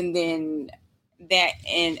master's and then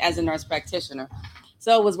as a nurse practitioner.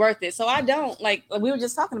 So it was worth it. So I don't, like we were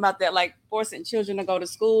just talking about that, like forcing children to go to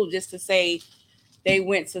school just to say they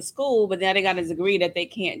went to school, but now they got a degree that they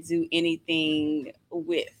can't do anything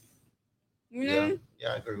with. Yeah,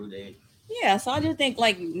 I agree with that. Yeah, so I just think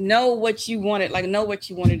know what you want to do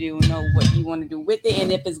and know what you want to do with it,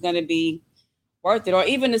 and if it's going to be worth it. Or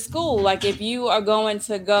even the school, like if you are going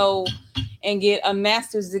to go and get a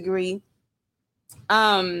master's degree,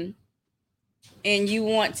 and you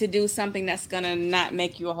want to do something that's going to not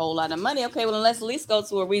make you a whole lot of money, okay, well, let's at least go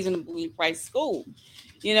to a reasonably priced school.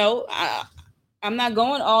 I'm not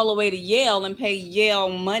going all the way to Yale and pay Yale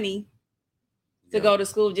money to go to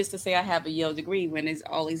school just to say I have a Yale degree when there's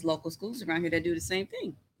all these local schools around here that do the same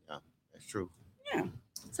thing. Yeah, that's true. Yeah.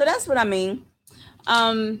 So that's what I mean.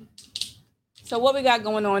 So what we got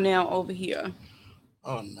going on now over here?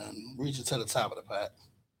 Oh, nothing. Reaching to the top of the pot.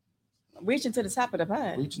 Reaching to the top of the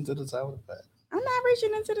pot? Reaching to the top of the pot. I'm not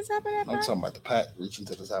reaching into the top of that pot. I'm talking about the pot reaching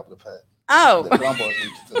to the top of the pot. Oh. The Gumbo is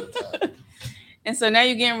reaching to the top. And so now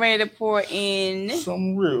you're getting ready to pour in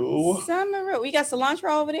some roux. We got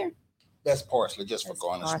cilantro over there? That's parsley, just for That's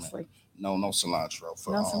garnishment. parsley. No cilantro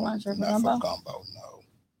for No cilantro for not gumbo? for gumbo. No.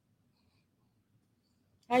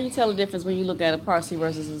 How you tell the difference when you look at a parsley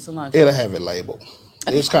versus a cilantro? It'll have it labeled.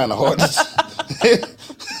 It's kind of hard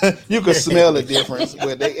to. You can smell the difference,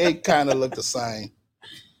 but they kind of look the same.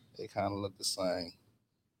 They kind of look the same.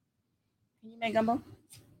 Can you make gumbo?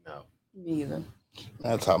 No. Me either.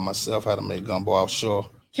 I taught myself how to make gumbo offshore.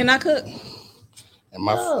 Can I cook? And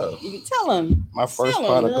my You can tell him. my first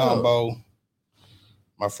pot of gumbo.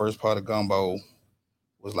 My first pot of gumbo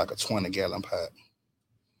was like a 20-gallon pot.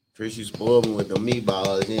 First you spoiled me with the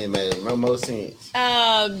meatballs, then it made no more sense.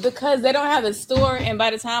 Because they don't have the store, and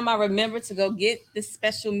by the time I remember to go get this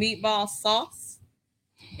special meatball sauce,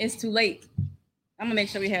 it's too late. I'm gonna make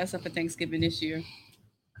sure we have some for Thanksgiving this year.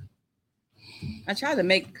 I tried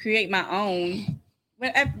to create my own.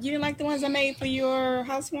 You didn't like the ones I made for your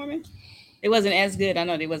housewarming? It wasn't as good. I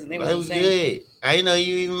know they wasn't. They It was good. I didn't know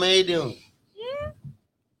you even made them.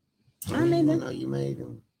 Yeah, I made them. I know you made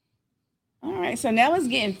them. All right, so now it's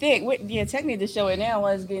getting thick. Yeah, technically to show it now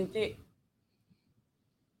was getting thick.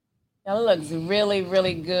 That looks really,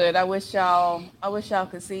 really good. I wish y'all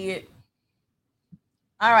could see it.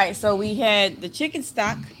 All right, so we had the chicken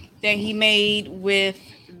stock that he made with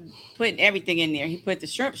putting everything in there. He put the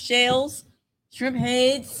shrimp shells, shrimp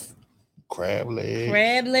heads, crab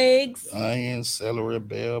legs, onions, celery,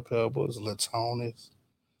 bell peppers, latonis.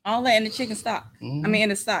 All that in the chicken stock. Mm-hmm. I mean, in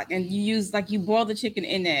the stock. And you use, you boil the chicken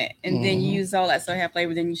in that. And then you use all that so it have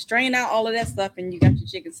flavor. Then you strain out all of that stuff and you got your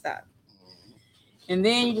chicken stock. And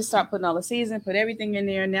then you just start putting all the seasoning, put everything in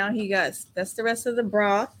there. Now that's the rest of the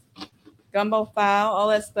broth, gumbo fowl, all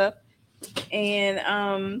that stuff.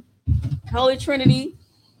 And Holy Trinity,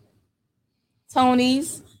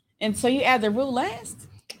 Tony's. And so you add the roux last?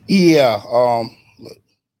 Yeah. Look,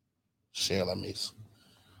 shell I miss.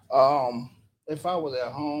 If I was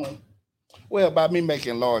at home, well, by me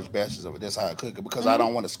making large batches of it, that's how I cook it because I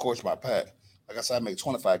don't want to scorch my pot. Like I said, I make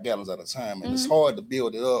 25 gallons at a time, and it's hard to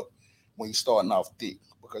build it up when you're starting off thick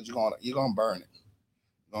because you're gonna burn it.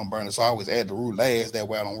 You're gonna burn it. So I always add the roux last. That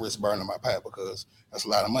way I don't risk burning my pot because that's a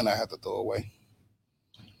lot of money I have to throw away.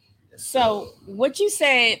 So what you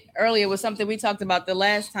said earlier was something we talked about the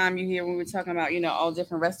last time you here when we were talking about, all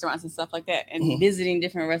different restaurants and stuff like that and visiting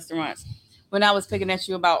different restaurants. When I was picking at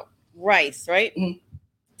you about rice, right?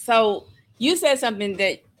 So you said something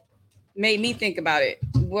that made me think about it.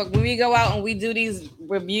 When we go out and we do these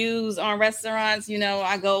reviews on restaurants,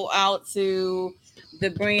 I go out to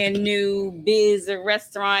the brand new Biz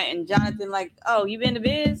restaurant and Jonathan like, oh, you been to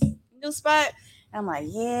Biz? New spot? I'm like,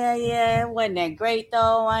 yeah, it wasn't that great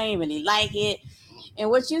though. I ain't really like it. And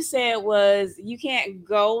what you said was you can't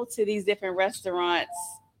go to these different restaurants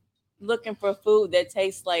looking for food that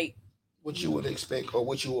tastes like what you would expect or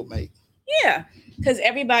what you would make. Yeah, because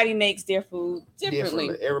everybody makes their food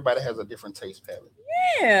differently. Everybody has a different taste palette.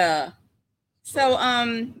 Yeah. So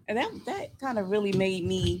that kind of really made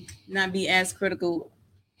me not be as critical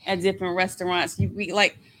at different restaurants.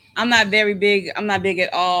 I'm not big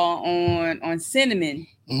at all on cinnamon.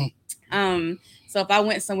 So if I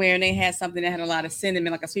went somewhere and they had something that had a lot of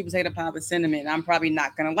cinnamon, like a sweet potato pie with cinnamon, I'm probably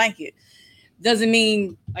not gonna like it. Doesn't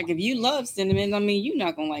mean if you love cinnamon, you're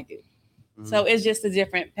not gonna like it. So it's just a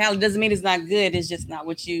different palate. Doesn't mean it's not good. It's just not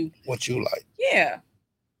what you like. Yeah.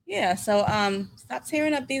 So stop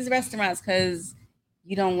tearing up these restaurants because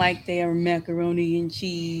you don't like their macaroni and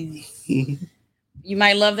cheese. You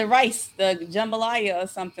might love the rice, the jambalaya or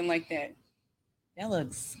something like that. That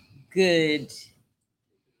looks good.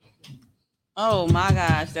 Oh my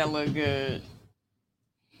gosh, that look good.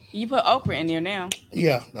 You put okra in there now.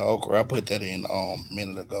 Yeah, the okra. I put that in a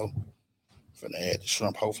minute ago. Finna add the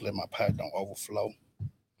shrimp. Hopefully my pot don't overflow.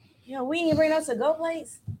 Yeah, we ain't bring us to go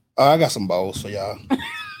plates. I got some bowls for y'all.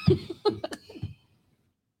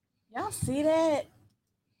 Y'all see that?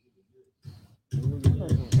 That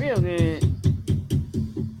looks real good.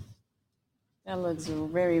 That looks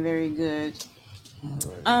very, very good.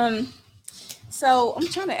 So I'm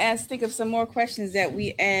trying to think of some more questions that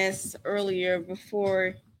we asked earlier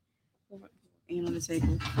before you got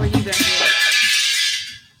here,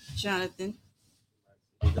 Jonathan.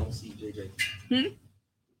 Don't see JJ.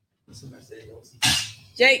 Somebody said don't see.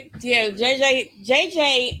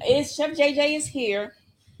 JJ is Chef JJ is here.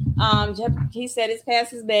 He said it's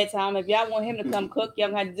past his bedtime. If y'all want him to come cook,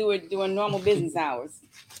 y'all have to do it during normal business hours.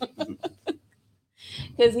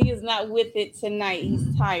 Because he is not with it tonight.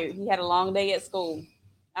 He's tired. He had a long day at school.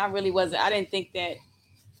 I really wasn't. I didn't think that.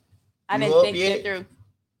 That through.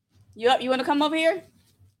 You up? You want to come over here?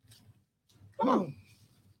 Come on.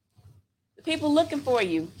 The people looking for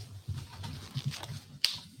you.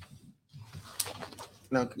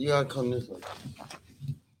 No, you gotta come this way.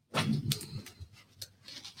 Might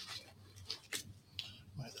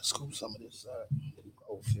have scoop some of this side.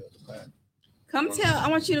 Oh, feel the back. I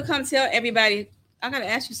want you to come tell everybody. I gotta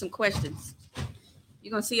ask you some questions.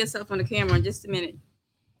 You're gonna see yourself on the camera in just a minute.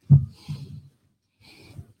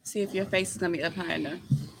 See if your face is gonna be up high enough.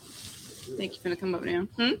 Think you're gonna come up now?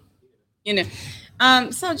 You know.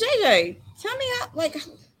 So JJ, tell me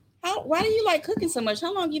why do you like cooking so much?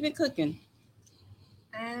 How long you been cooking?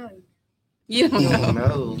 You don't know.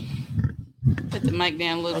 No. Put the mic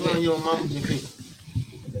down a little How long bit. your mama been cooking?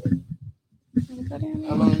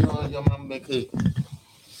 How long your mama been cooking?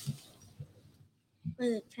 For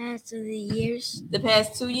the past 2 years. The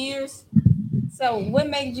past 2 years. So what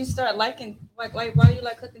made you start liking why do you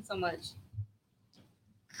like cooking so much?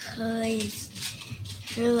 Cause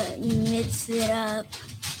you let me mix it up,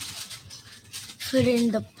 put it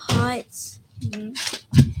in the pots. You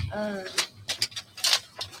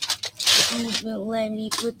let me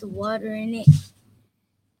put the water in it.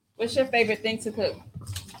 What's your favorite thing to cook?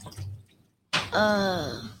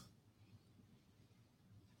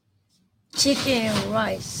 Chicken and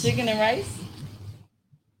rice. Chicken and rice?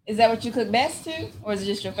 Is that what you cook best too, or is it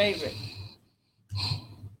just your favorite?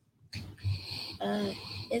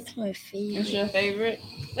 It's my favorite. It's your favorite?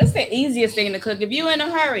 What's the easiest thing to cook? If you're in a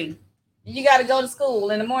hurry and you got to go to school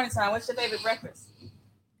in the morning time, what's your favorite breakfast?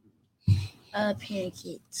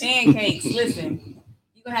 Pancakes. Pancakes. Listen,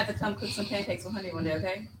 you're going to have to come cook some pancakes with honey one day,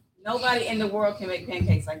 okay? Nobody in the world can make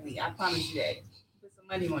pancakes like me. I promise you that. Put some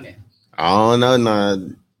money on it. Oh,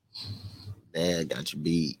 no. Dad got you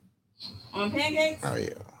beat. On pancakes? Oh,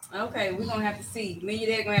 yeah. Okay, we're going to have to see. Me and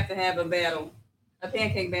your dad going to have a battle. A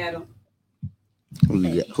pancake battle.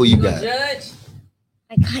 Who you got? Judge?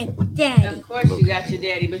 I got daddy. Of course you got your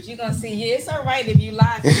daddy, but you're going to see. Yeah, it's all right if you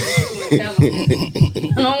lie to him and tell him.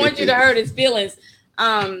 I don't want you to hurt his feelings.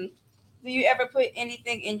 Do you ever put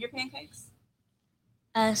anything in your pancakes?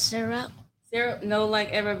 Syrup. Syrup? No,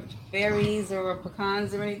 like ever berries or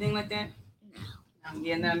pecans or anything like that? No.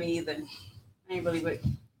 Yeah, not me either. I ain't really, but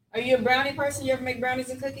are you a brownie person? You ever make brownies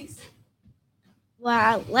and cookies? Well,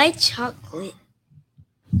 I like chocolate.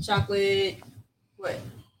 Chocolate, what?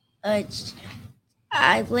 I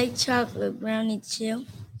like chocolate brownie too.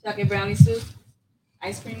 Chocolate brownie soup?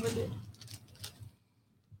 Ice cream with it?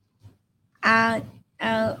 I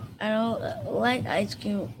don't like ice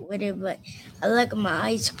cream with it, but I like my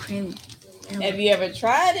ice cream. Have you ever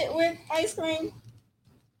tried it with ice cream?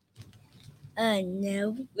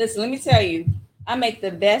 No. Listen, let me tell you. I make the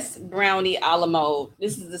best brownie a la mode.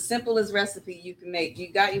 This is the simplest recipe you can make.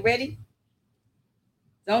 You ready?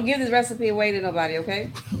 Don't give this recipe away to nobody, okay?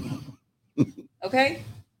 Okay?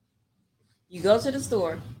 You go to the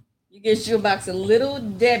store. You get you a box of Little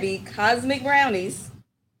Debbie Cosmic Brownies.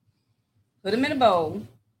 Put them in a bowl.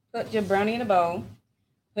 Put your brownie in a bowl.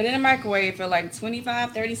 Put it in the microwave for like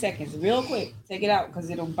 25, 30 seconds. Real quick. Take it out because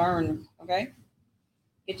it'll burn, okay?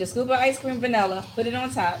 Get your scoop of ice cream vanilla. Put it on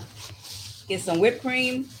top. Get some whipped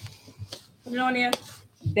cream. Put it on there.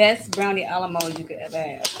 Best brownie a la mode you could ever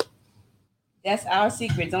have. That's our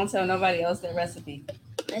secret. Don't tell nobody else that recipe.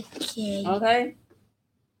 Okay. Okay?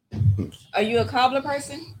 Are you a cobbler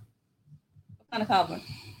person? What kind of cobbler?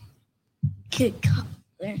 Good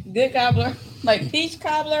cobbler. Good cobbler? Like peach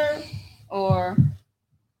cobbler or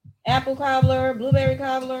apple cobbler, blueberry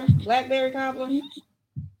cobbler, blackberry cobbler?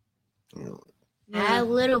 I have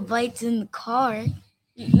little bites in the car.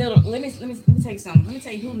 Let me tell you something. Let me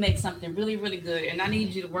tell you who makes something really, really good. And I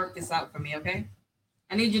need you to work this out for me, okay?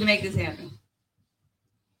 I need you to make this happen.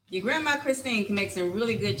 Your grandma Christine can make some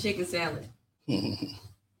really good chicken salad. And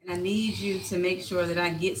I need you to make sure that I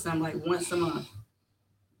get some like once a month.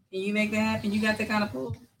 Can you make that happen? You got that kind of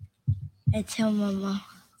pull? I tell my mom.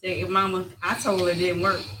 Say, Mama, I told her it didn't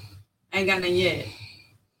work. I ain't got none yet.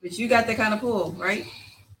 But you got that kind of pull, right?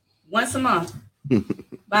 Once a month.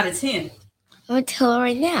 By the 10th. I'm going to tell her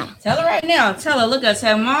right now. Tell her right now. Tell her, look at her.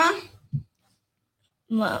 Tell Mom.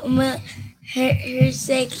 Mama, her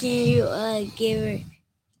say, can you give her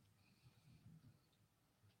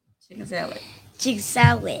Chicken salad. Chicken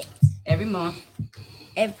salad. Every month.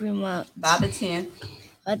 Every month. By the 10th.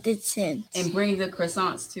 By the 10th. And bring the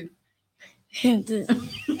croissants too. The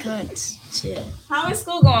croissants too. How is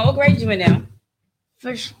school going? What grade you in now?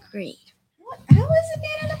 First grade. How is it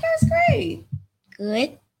being in the first grade?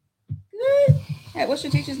 Good. Good. Hey, what's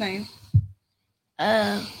your teacher's name?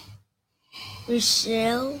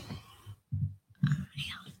 Rochelle.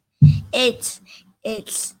 It's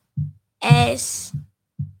SHERRY.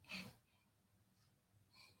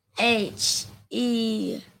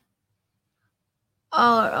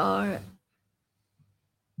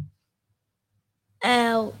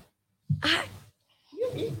 L.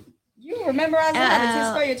 You rememberizing how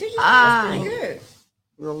to spell your teacher's name? That's pretty good.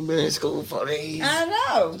 You haven't been in school for days. I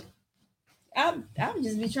know. I'm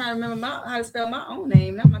just be trying to remember how to spell my own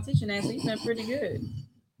name, not my teacher name. So you've been pretty good.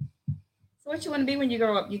 So what you want to be when you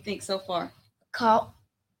grow up? You think so far? Cop.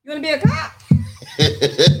 You want to be a cop?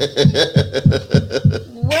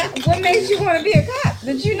 What made you want to be a cop?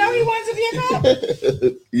 Did you know he wanted to be a cop?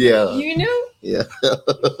 Yeah. You knew? Yeah.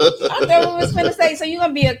 I thought we was finna say. So you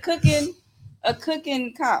gonna be a cooking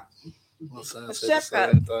cop? A chef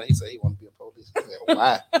cop. He said he want to be a police. I said,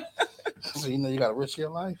 why? So you know you got to risk your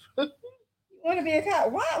life. You want to be a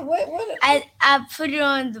cop? Why? What? I put it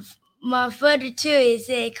on my photo too. It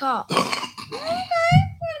said cop. Okay,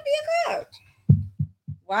 want to be a cop.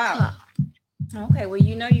 Wow. Okay, well,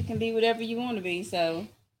 you know you can be whatever you want to be, so.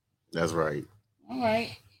 That's right. All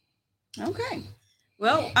right. Okay.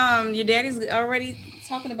 Well, your daddy's already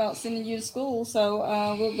talking about sending you to school, so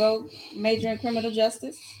we'll go major in criminal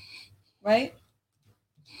justice, right?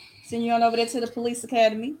 Send you on over there to the police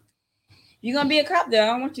academy. You're gonna be a cop there. I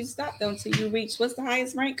don't want you to stop though until you reach what's the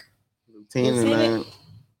highest rank? Lieutenant.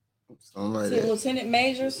 Something like that. Lieutenant,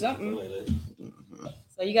 major, something. Mm-hmm.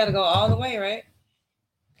 So you got to go all the way, right?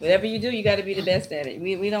 Whatever you do, you got to be the best at it.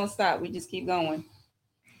 We don't stop. We just keep going.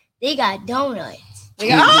 They got donuts. They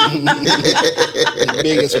got The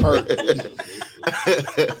biggest perk.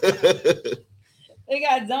 They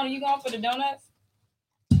got donuts. You going for the donuts?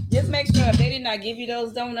 Just make sure if they did not give you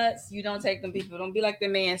those donuts, you don't take them. People don't be like the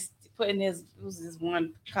man putting his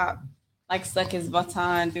one cop like stuck his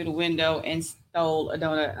baton through the window and stole a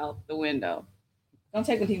donut out the window. Don't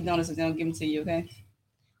take the people donuts if they don't give them to you, okay?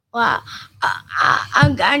 Well,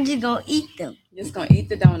 I'm just gonna eat them. Just gonna eat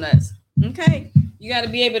the donuts. Okay. You got to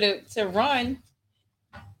be able to run.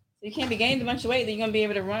 So you can't be gaining a bunch of weight. Then you're gonna be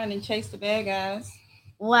able to run and chase the bad guys.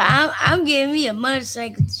 Well, I'm getting me a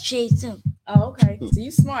motorcycle to chase them. Oh, okay. So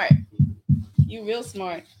you smart. You real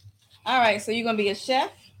smart. All right. So you're gonna be a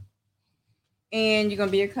chef, and you're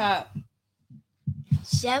gonna be a cop.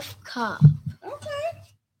 Chef cop. Okay.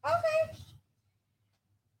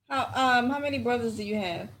 How many brothers do you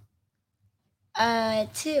have?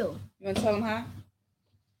 2. You want to tell them how?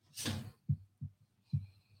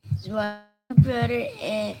 My brother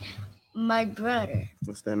and my brother.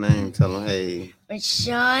 What's their name? Tell them, hey.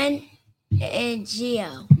 Sean and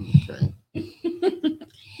Gio. Okay.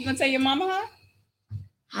 You gonna tell your mama hi?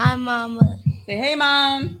 Hi, Mama. Say, hey,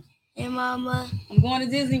 Mom. Hey, Mama. I'm going to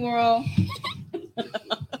Disney World.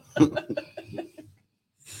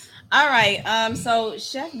 All right. So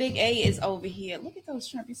Chef Big A is over here. Look at those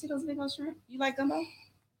shrimp. You see those big old shrimp? You like gumbo?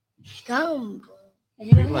 Gumbo. Have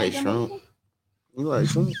you ever You like had gumbo? shrimp? You like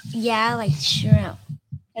shrimp? Yeah, I like shrimp.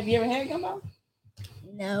 Have you ever had gumbo?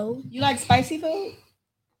 No. You like spicy food?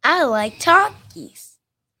 I like Takis.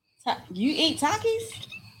 You eat Takis?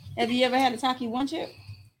 Have you ever had a Taki one chip?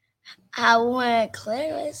 I want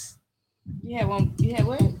Claris. You had one. You had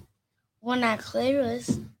what? One at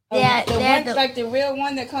Claris. Like the real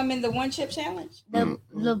one that come in the one chip challenge. The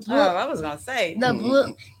blue. Oh, I was gonna say the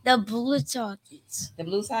blue Takis. The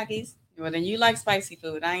blue Takis. Well, then you like spicy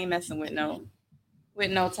food. I ain't messing with no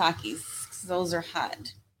Takis. Those are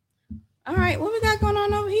hot. All right, what we got going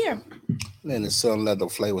on over here? Then it's so let the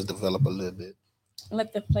flavors develop a little bit.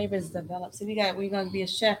 Let the flavors develop. So we're gonna be a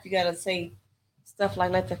chef. You gotta say stuff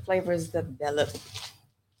like let the flavors develop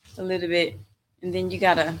a little bit, and then you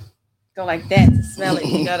gotta go like that to smell it.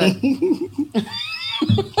 You gotta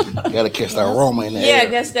You gotta catch that aroma in the air. Yeah,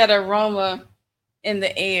 that's that aroma in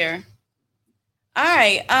the air. All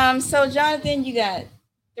right. So Jonathan, you got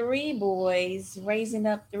 3 boys raising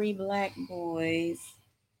up 3 black boys.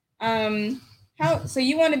 So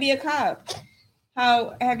you want to be a cop?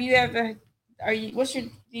 How have you ever? Do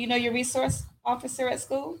you know your resource officer at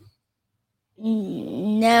school?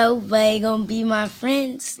 No, but they gonna be my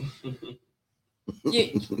friends.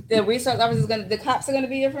 The resource officer the cops are gonna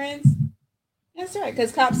be your friends. That's right,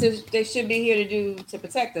 because cops they should be here to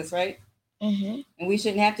protect us, right? Mm-hmm. And we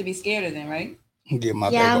shouldn't have to be scared of them, right? Get my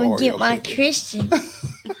I'm baby gonna get Oreo my cookie. Christian.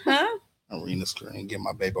 Huh? Arena screen. Get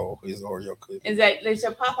my baby his Oreo cookie. Is that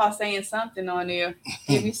your papa saying something on there?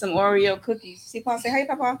 Give me some Oreo cookies. See, Papa say, "Hey,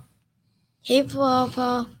 Papa." Hey,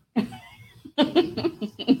 Papa.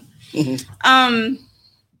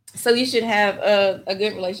 So you should have a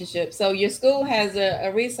good relationship. So your school has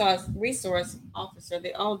a resource officer.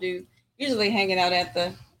 They all do. Usually hanging out at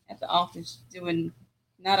the office doing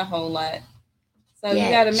not a whole lot. So you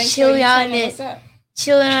got to make sure you tell them what's up.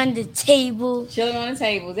 Chilling on the table. Chilling on the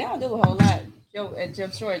table. They don't do a whole lot. At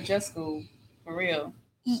your school, for real.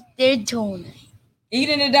 Eat their donut.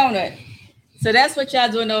 Eating a donut. So that's what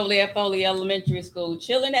y'all doing over there at Foley Elementary School,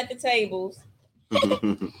 chilling at the tables,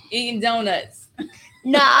 eating donuts.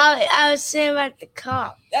 No, I was saying about the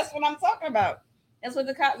cop. That's what I'm talking about. That's what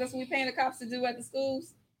we paying the cops to do at the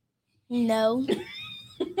schools. No.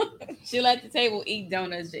 Chill at the table, eat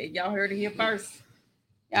donuts. Y'all heard it here first.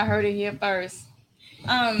 Y'all heard it here first.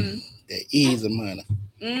 The easy money.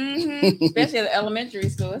 Especially at the elementary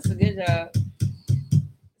school. That's a good job.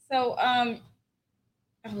 So,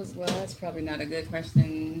 well, that's probably not a good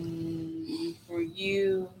question for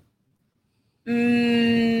you.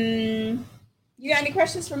 You got any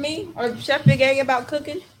questions for me or Chef Big A about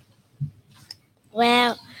cooking?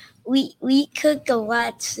 Well, we cook a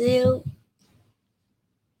lot too.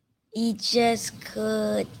 We just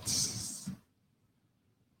cooked.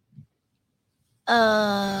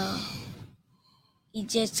 We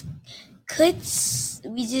just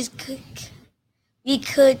cooked. We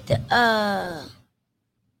cooked.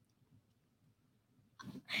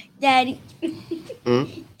 Daddy.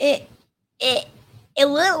 It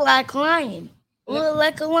looked like lion. It looked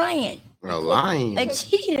like a lion. A lion. A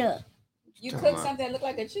cheetah. You cooked something that looked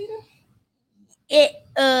like a cheetah? It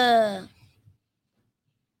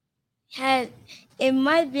it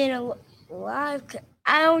might have been a live.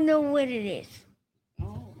 I don't know what it is.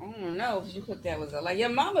 Oh, I don't know if you cooked that was like your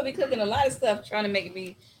mama be cooking a lot of stuff trying to making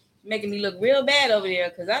me look real bad over there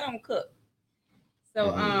because I don't cook.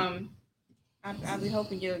 So I'll be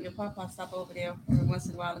hoping your papa stop over there every once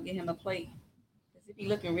in a while and get him a plate. Cause he be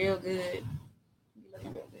looking real good.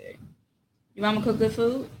 Your mama cook good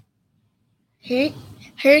food?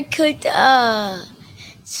 Her cooked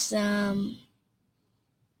some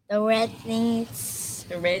the red things.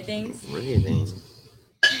 The red things? Red things.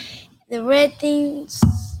 The red things.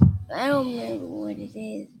 I don't remember what it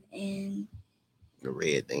is. And the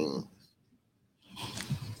red things.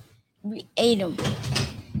 We ate them.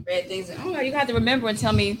 Red things. I don't know. You have to remember and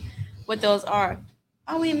tell me what those are.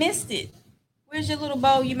 Oh, we missed it. Where's your little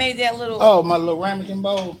bowl? You made that little. Oh, my little ramekin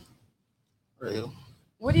bowl. Real.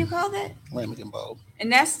 What do you call that? Ramekin bowl.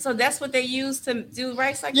 And that's what they use to do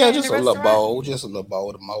rice like that. Yeah, just a little bowl. Just a little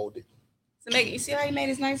bowl to mold it. To make it. You see how he made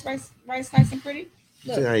his nice rice nice and pretty?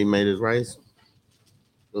 Look. See how he made his rice?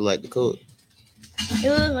 Look like the cook.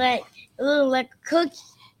 It looked like a cookie.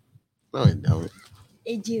 No, it don't.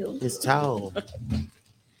 It do. It's tall.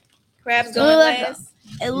 Crabs going last.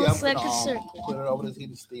 It looks like a circle. Put it over this heat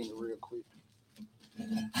and steam it real quick.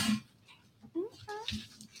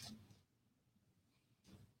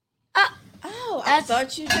 Oh, I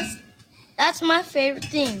thought you just. That's my favorite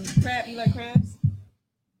thing. Crab, you like crabs?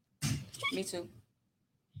 Me too.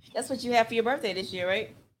 That's what you had for your birthday this year,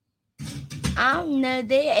 right? I don't know.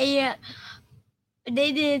 They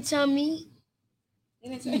didn't tell me. They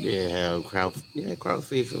didn't tell you? Yeah,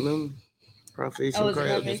 crawfish and them. Crawfish and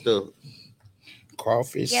crabs and stuff.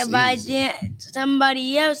 Crawfish. Yeah, but then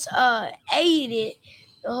somebody else ate it.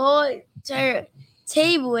 The whole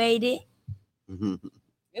table ate it.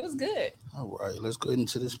 It was good. All right, let's go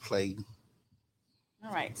into this plate.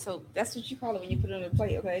 All right, so that's what you call it when you put it on the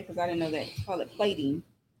plate, okay? Because I didn't know that. You call it plating.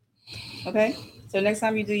 Okay? So next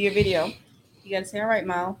time you do your video, you got to say, all right,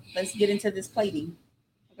 Mal, let's get into this plating.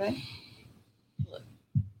 Okay? Look.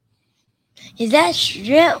 Is that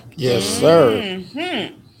shrimp? Yes, sir.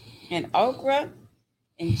 Mm-hmm. And okra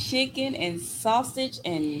and chicken and sausage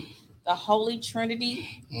and the Holy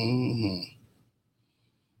Trinity. Mm-hmm.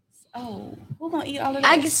 Oh, who's going to eat all of that?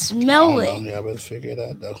 I can smell it. I better figure it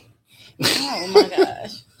out, though. Oh, my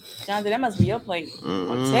gosh. Jonathan, that must be your plate.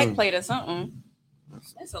 Or tech plate or something.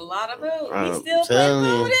 That's a lot of food. We still put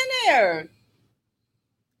food in there.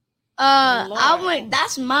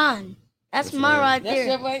 That's mine. That's mine right there. That's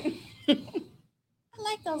your plate? I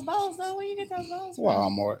like those bowls, though. Where you get those bowls from?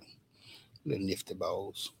 Walmart. Little nifty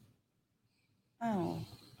bowls. Oh,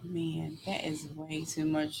 man. That is way too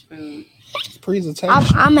much food. Presentation.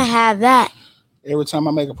 I'm going to have that. Every time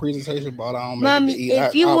I make a presentation, but I don't make Mommy, it to eat.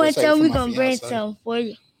 if you want to, some, we're going to bring some for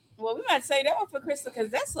you. Well, we might say that one for Krista because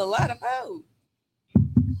that's a lot of food.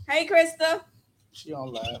 Hey, Krista. She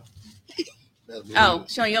don't laugh. Oh,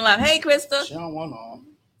 showing your live. Hey, Krista. She don't want on.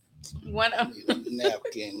 One of the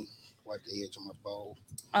napkin, wipe the edge of my bowl.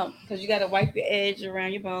 Oh, because you got to wipe the edge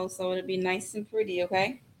around your bowl so it'll be nice and pretty,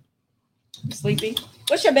 okay? Sleepy?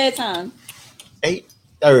 What's your bedtime?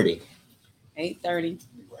 8:30. 8:30. 8:30.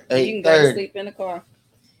 You can go to sleep in the car.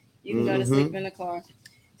 You can go to sleep in the car.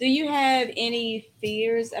 Do you have any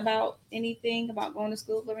fears about anything, about going to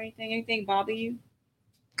school or anything? Anything bother you?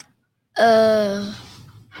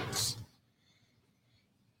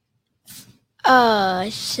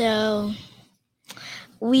 So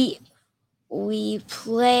we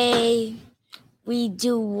play, we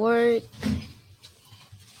do work,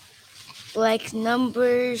 like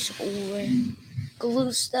numbers or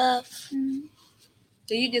glue stuff.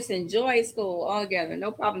 So you just enjoy school altogether,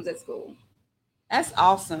 no problems at school. That's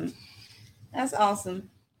awesome. That's awesome.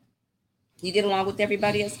 You get along with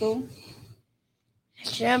everybody at school?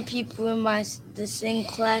 Some people in the same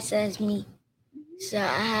class as me. So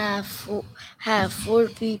I have four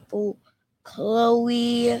people: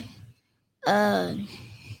 Chloe,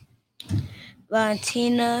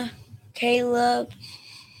 Valentina, Caleb.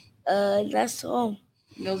 That's all.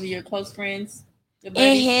 Those are your close friends? Your And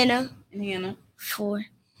buddies? Hannah. And Hannah. 4.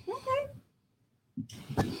 Okay.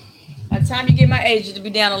 By the time you get my age, it'll be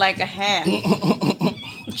down to like a half.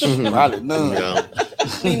 Probably none. No.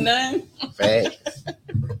 Be none. Facts.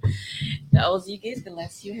 The older you get, the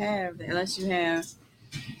less you have. The less you have.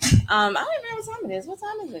 I don't remember what time it is. What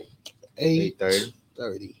time is it? 8:30.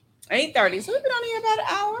 8:30. So we've been on here about an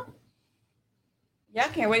hour. Y'all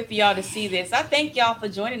can't wait for y'all to see this. I thank y'all for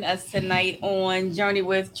joining us tonight on Journey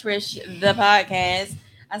with Trish, the podcast.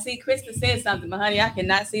 I see Krista said something, but honey, I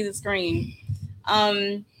cannot see the screen.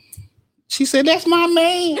 She said, "That's my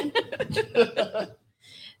man."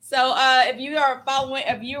 So if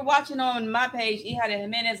you're watching on my page, Ihada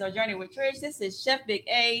Jimenez or Journey with Trish, this is Chef Big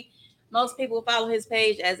A. Most people follow his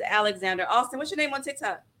page as Alexander Austin. What's your name on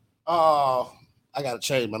TikTok? I gotta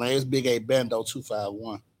change my name. It's Big A Bando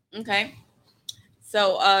 251. Okay.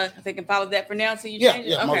 So they can follow that for now. So you change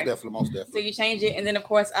it? Yeah, Okay. most definitely. So you change it. And then, of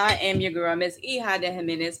course, I am your girl, Miss Ihada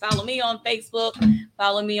Jimenez. Follow me on Facebook.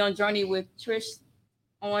 Follow me on Journey with Trish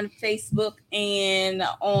on Facebook. And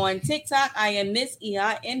on TikTok, I am Miss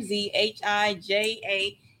EIMZHIJA.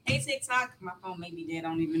 Hey, TikTok. My phone may be dead. I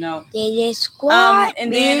don't even know.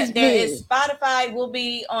 And then there is Spotify. We'll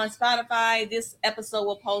be on Spotify. This episode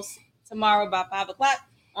will post tomorrow by 5 o'clock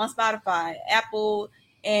on Spotify, Apple,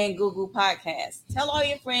 and Google Podcasts. Tell all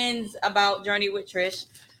your friends about Journey with Trish.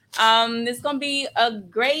 It's gonna be a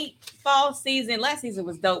great fall season. Last season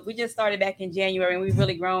was dope. We just started back in January and we've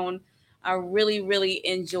really grown. I really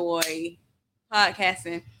enjoy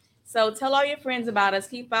podcasting. So tell all your friends about us.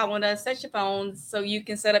 Keep following us. Set your phones so you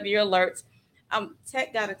can set up your alerts.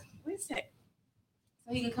 Tech got where's Tech?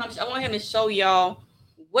 So he can come. I want him to show y'all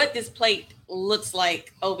what this plate looks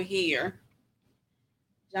like over here.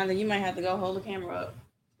 Jonathan, you might have to go hold the camera up.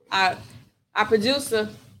 Our producer,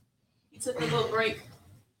 he took a little break.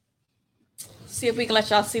 See if we can let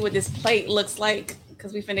y'all see what this plate looks like,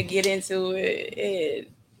 because we finna get into it.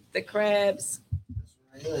 The crabs.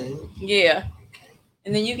 Yeah.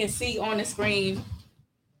 And then you can see on the screen.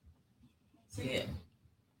 See it?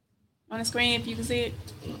 On the screen, if you can see it.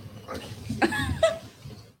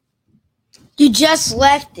 You just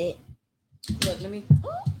left it. Look, let me.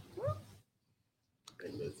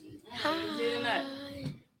 Hi.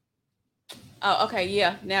 Oh, okay,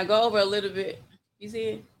 yeah. Now go over a little bit. You see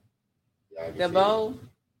it? Yeah, The bowl.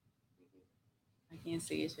 I can't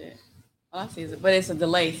see it yet. Oh, I see it, but it's a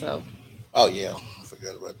delay, so. Oh yeah,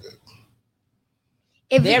 forgot about that.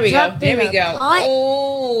 There we go. There we go. Pot,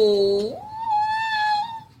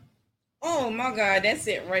 Oh my God, that's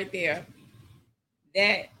it right there.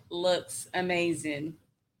 That looks amazing.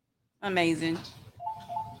 Amazing.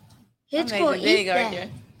 it's Amazing. gonna There you eat go, right that. there.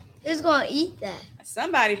 It's gonna eat that.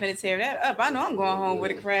 Somebody finna tear that up. I know I'm going home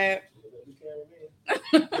with a crab.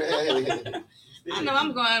 I know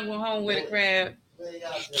I'm going home with a crab.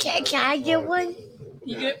 Can I get one?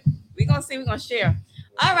 You good? We're gonna see, we're gonna share.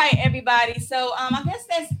 All right, everybody. So I guess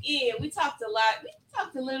that's it. We talked a lot. We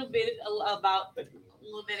talked a little bit about a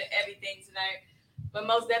little bit of everything tonight. But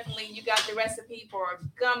most definitely you got the recipe for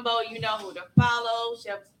gumbo. You know who to follow.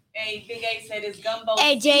 Chef Big A said it's gumbo.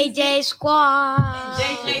 Hey, JJ Squad.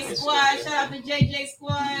 JJ Squad. Shout out to JJ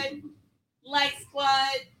Squad. Light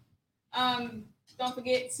Squad. Don't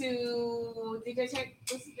forget to DJ check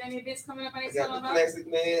what's any events coming up. I got the Classic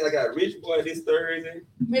Man. I got Rich Boy this Thursday.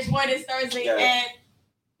 Rich Boy this Thursday at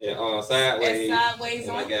Sideways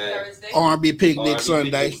on Thursday. R&B Picnic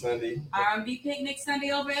Sunday. R&B Picnic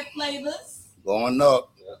Sunday over at Flavors. Going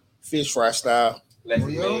up. Yeah. Fish fry style.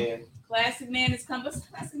 Classic Man is coming. What's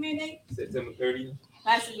Classic Man date? September 30th.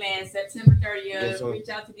 Classic Man, September 30th. Reach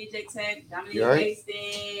out to DJ Tech, Dominique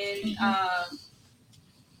Baston,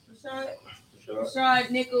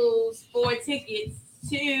 Rashad Nichols for tickets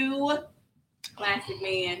to Classic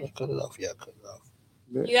Man. Cut it off. Yeah, cut it off.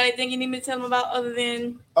 You got anything you need me to tell them about other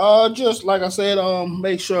than? Just like I said,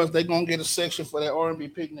 make sure if they're gonna get a section for that R&B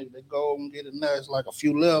picnic, they go and get it now. It's like a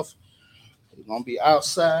few left. They're gonna be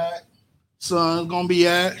outside. Sun's gonna be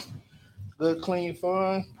out. Good, clean,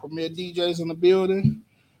 fun. Premier DJs in the building.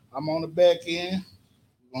 I'm on the back end.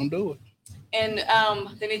 We're gonna do it. And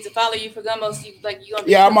they need to follow you for Gumbo. So you gonna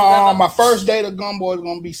be Yeah, cooking Gumbo? my first day to Gumbo. So you gonna be cooking Gumbo? my first day to Gumbo is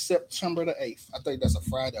gonna be September the 8th. I think that's a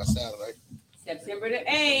Friday or Saturday. September the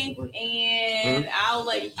 8th, and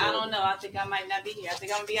I don't know. I think I might not be here. I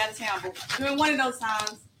think I'm gonna be out of town. But during one of those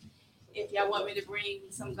times, if y'all want me to bring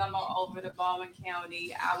some Gumbo over to Baldwin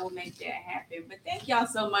County, I will make that happen. But thank y'all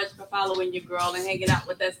so much for following your girl and hanging out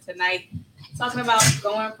with us tonight, talking about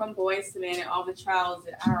going from boys to men and all the trials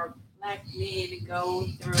that our Black men go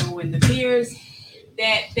through and the fears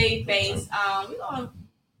that they face.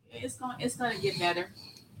 It's gonna get better.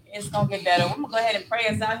 It's gonna get better. I'm gonna go ahead and pray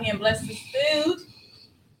us out here and bless this food.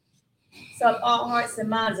 So if all hearts and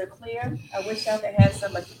minds are clear, I wish y'all could have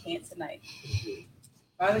some, but you can't tonight.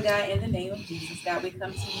 Father God, in the name of Jesus, God, we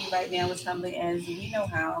come to you right now as humbly as we know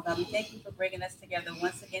how. God, we thank you for bringing us together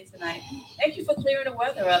once again tonight. Thank you for clearing the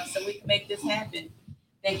weather up so we can make this happen.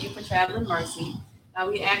 Thank you for traveling mercy. God,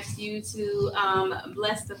 we ask you to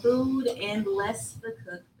bless the food and bless the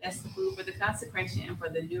cook. Bless the food for the consecration and for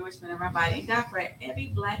the nourishment of our body. And God, for every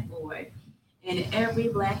Black boy and every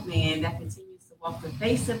Black man that continues to walk the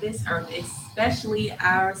face of this earth, especially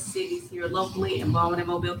our cities here locally in Baldwin and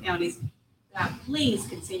Mobile counties. God, please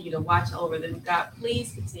continue to watch over them. God,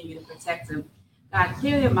 please continue to protect them. God,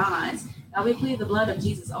 clear their minds. God, we plead the blood of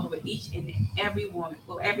Jesus over each and every one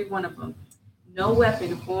of them. No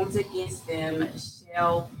weapon formed against them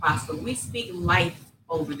shall prosper. We speak life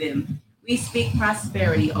over them. We speak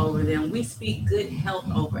prosperity over them. We speak good health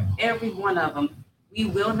over every one of them. We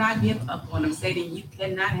will not give up on them. Satan, you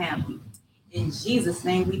cannot have them. In Jesus'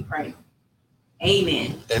 name we pray.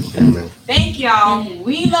 Amen. Amen. Thank y'all.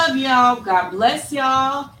 We love y'all. God bless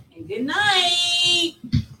y'all. And good night.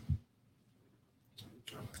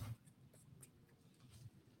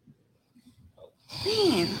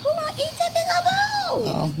 Man, who gonna eat that big old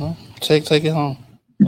bowl? Take it home.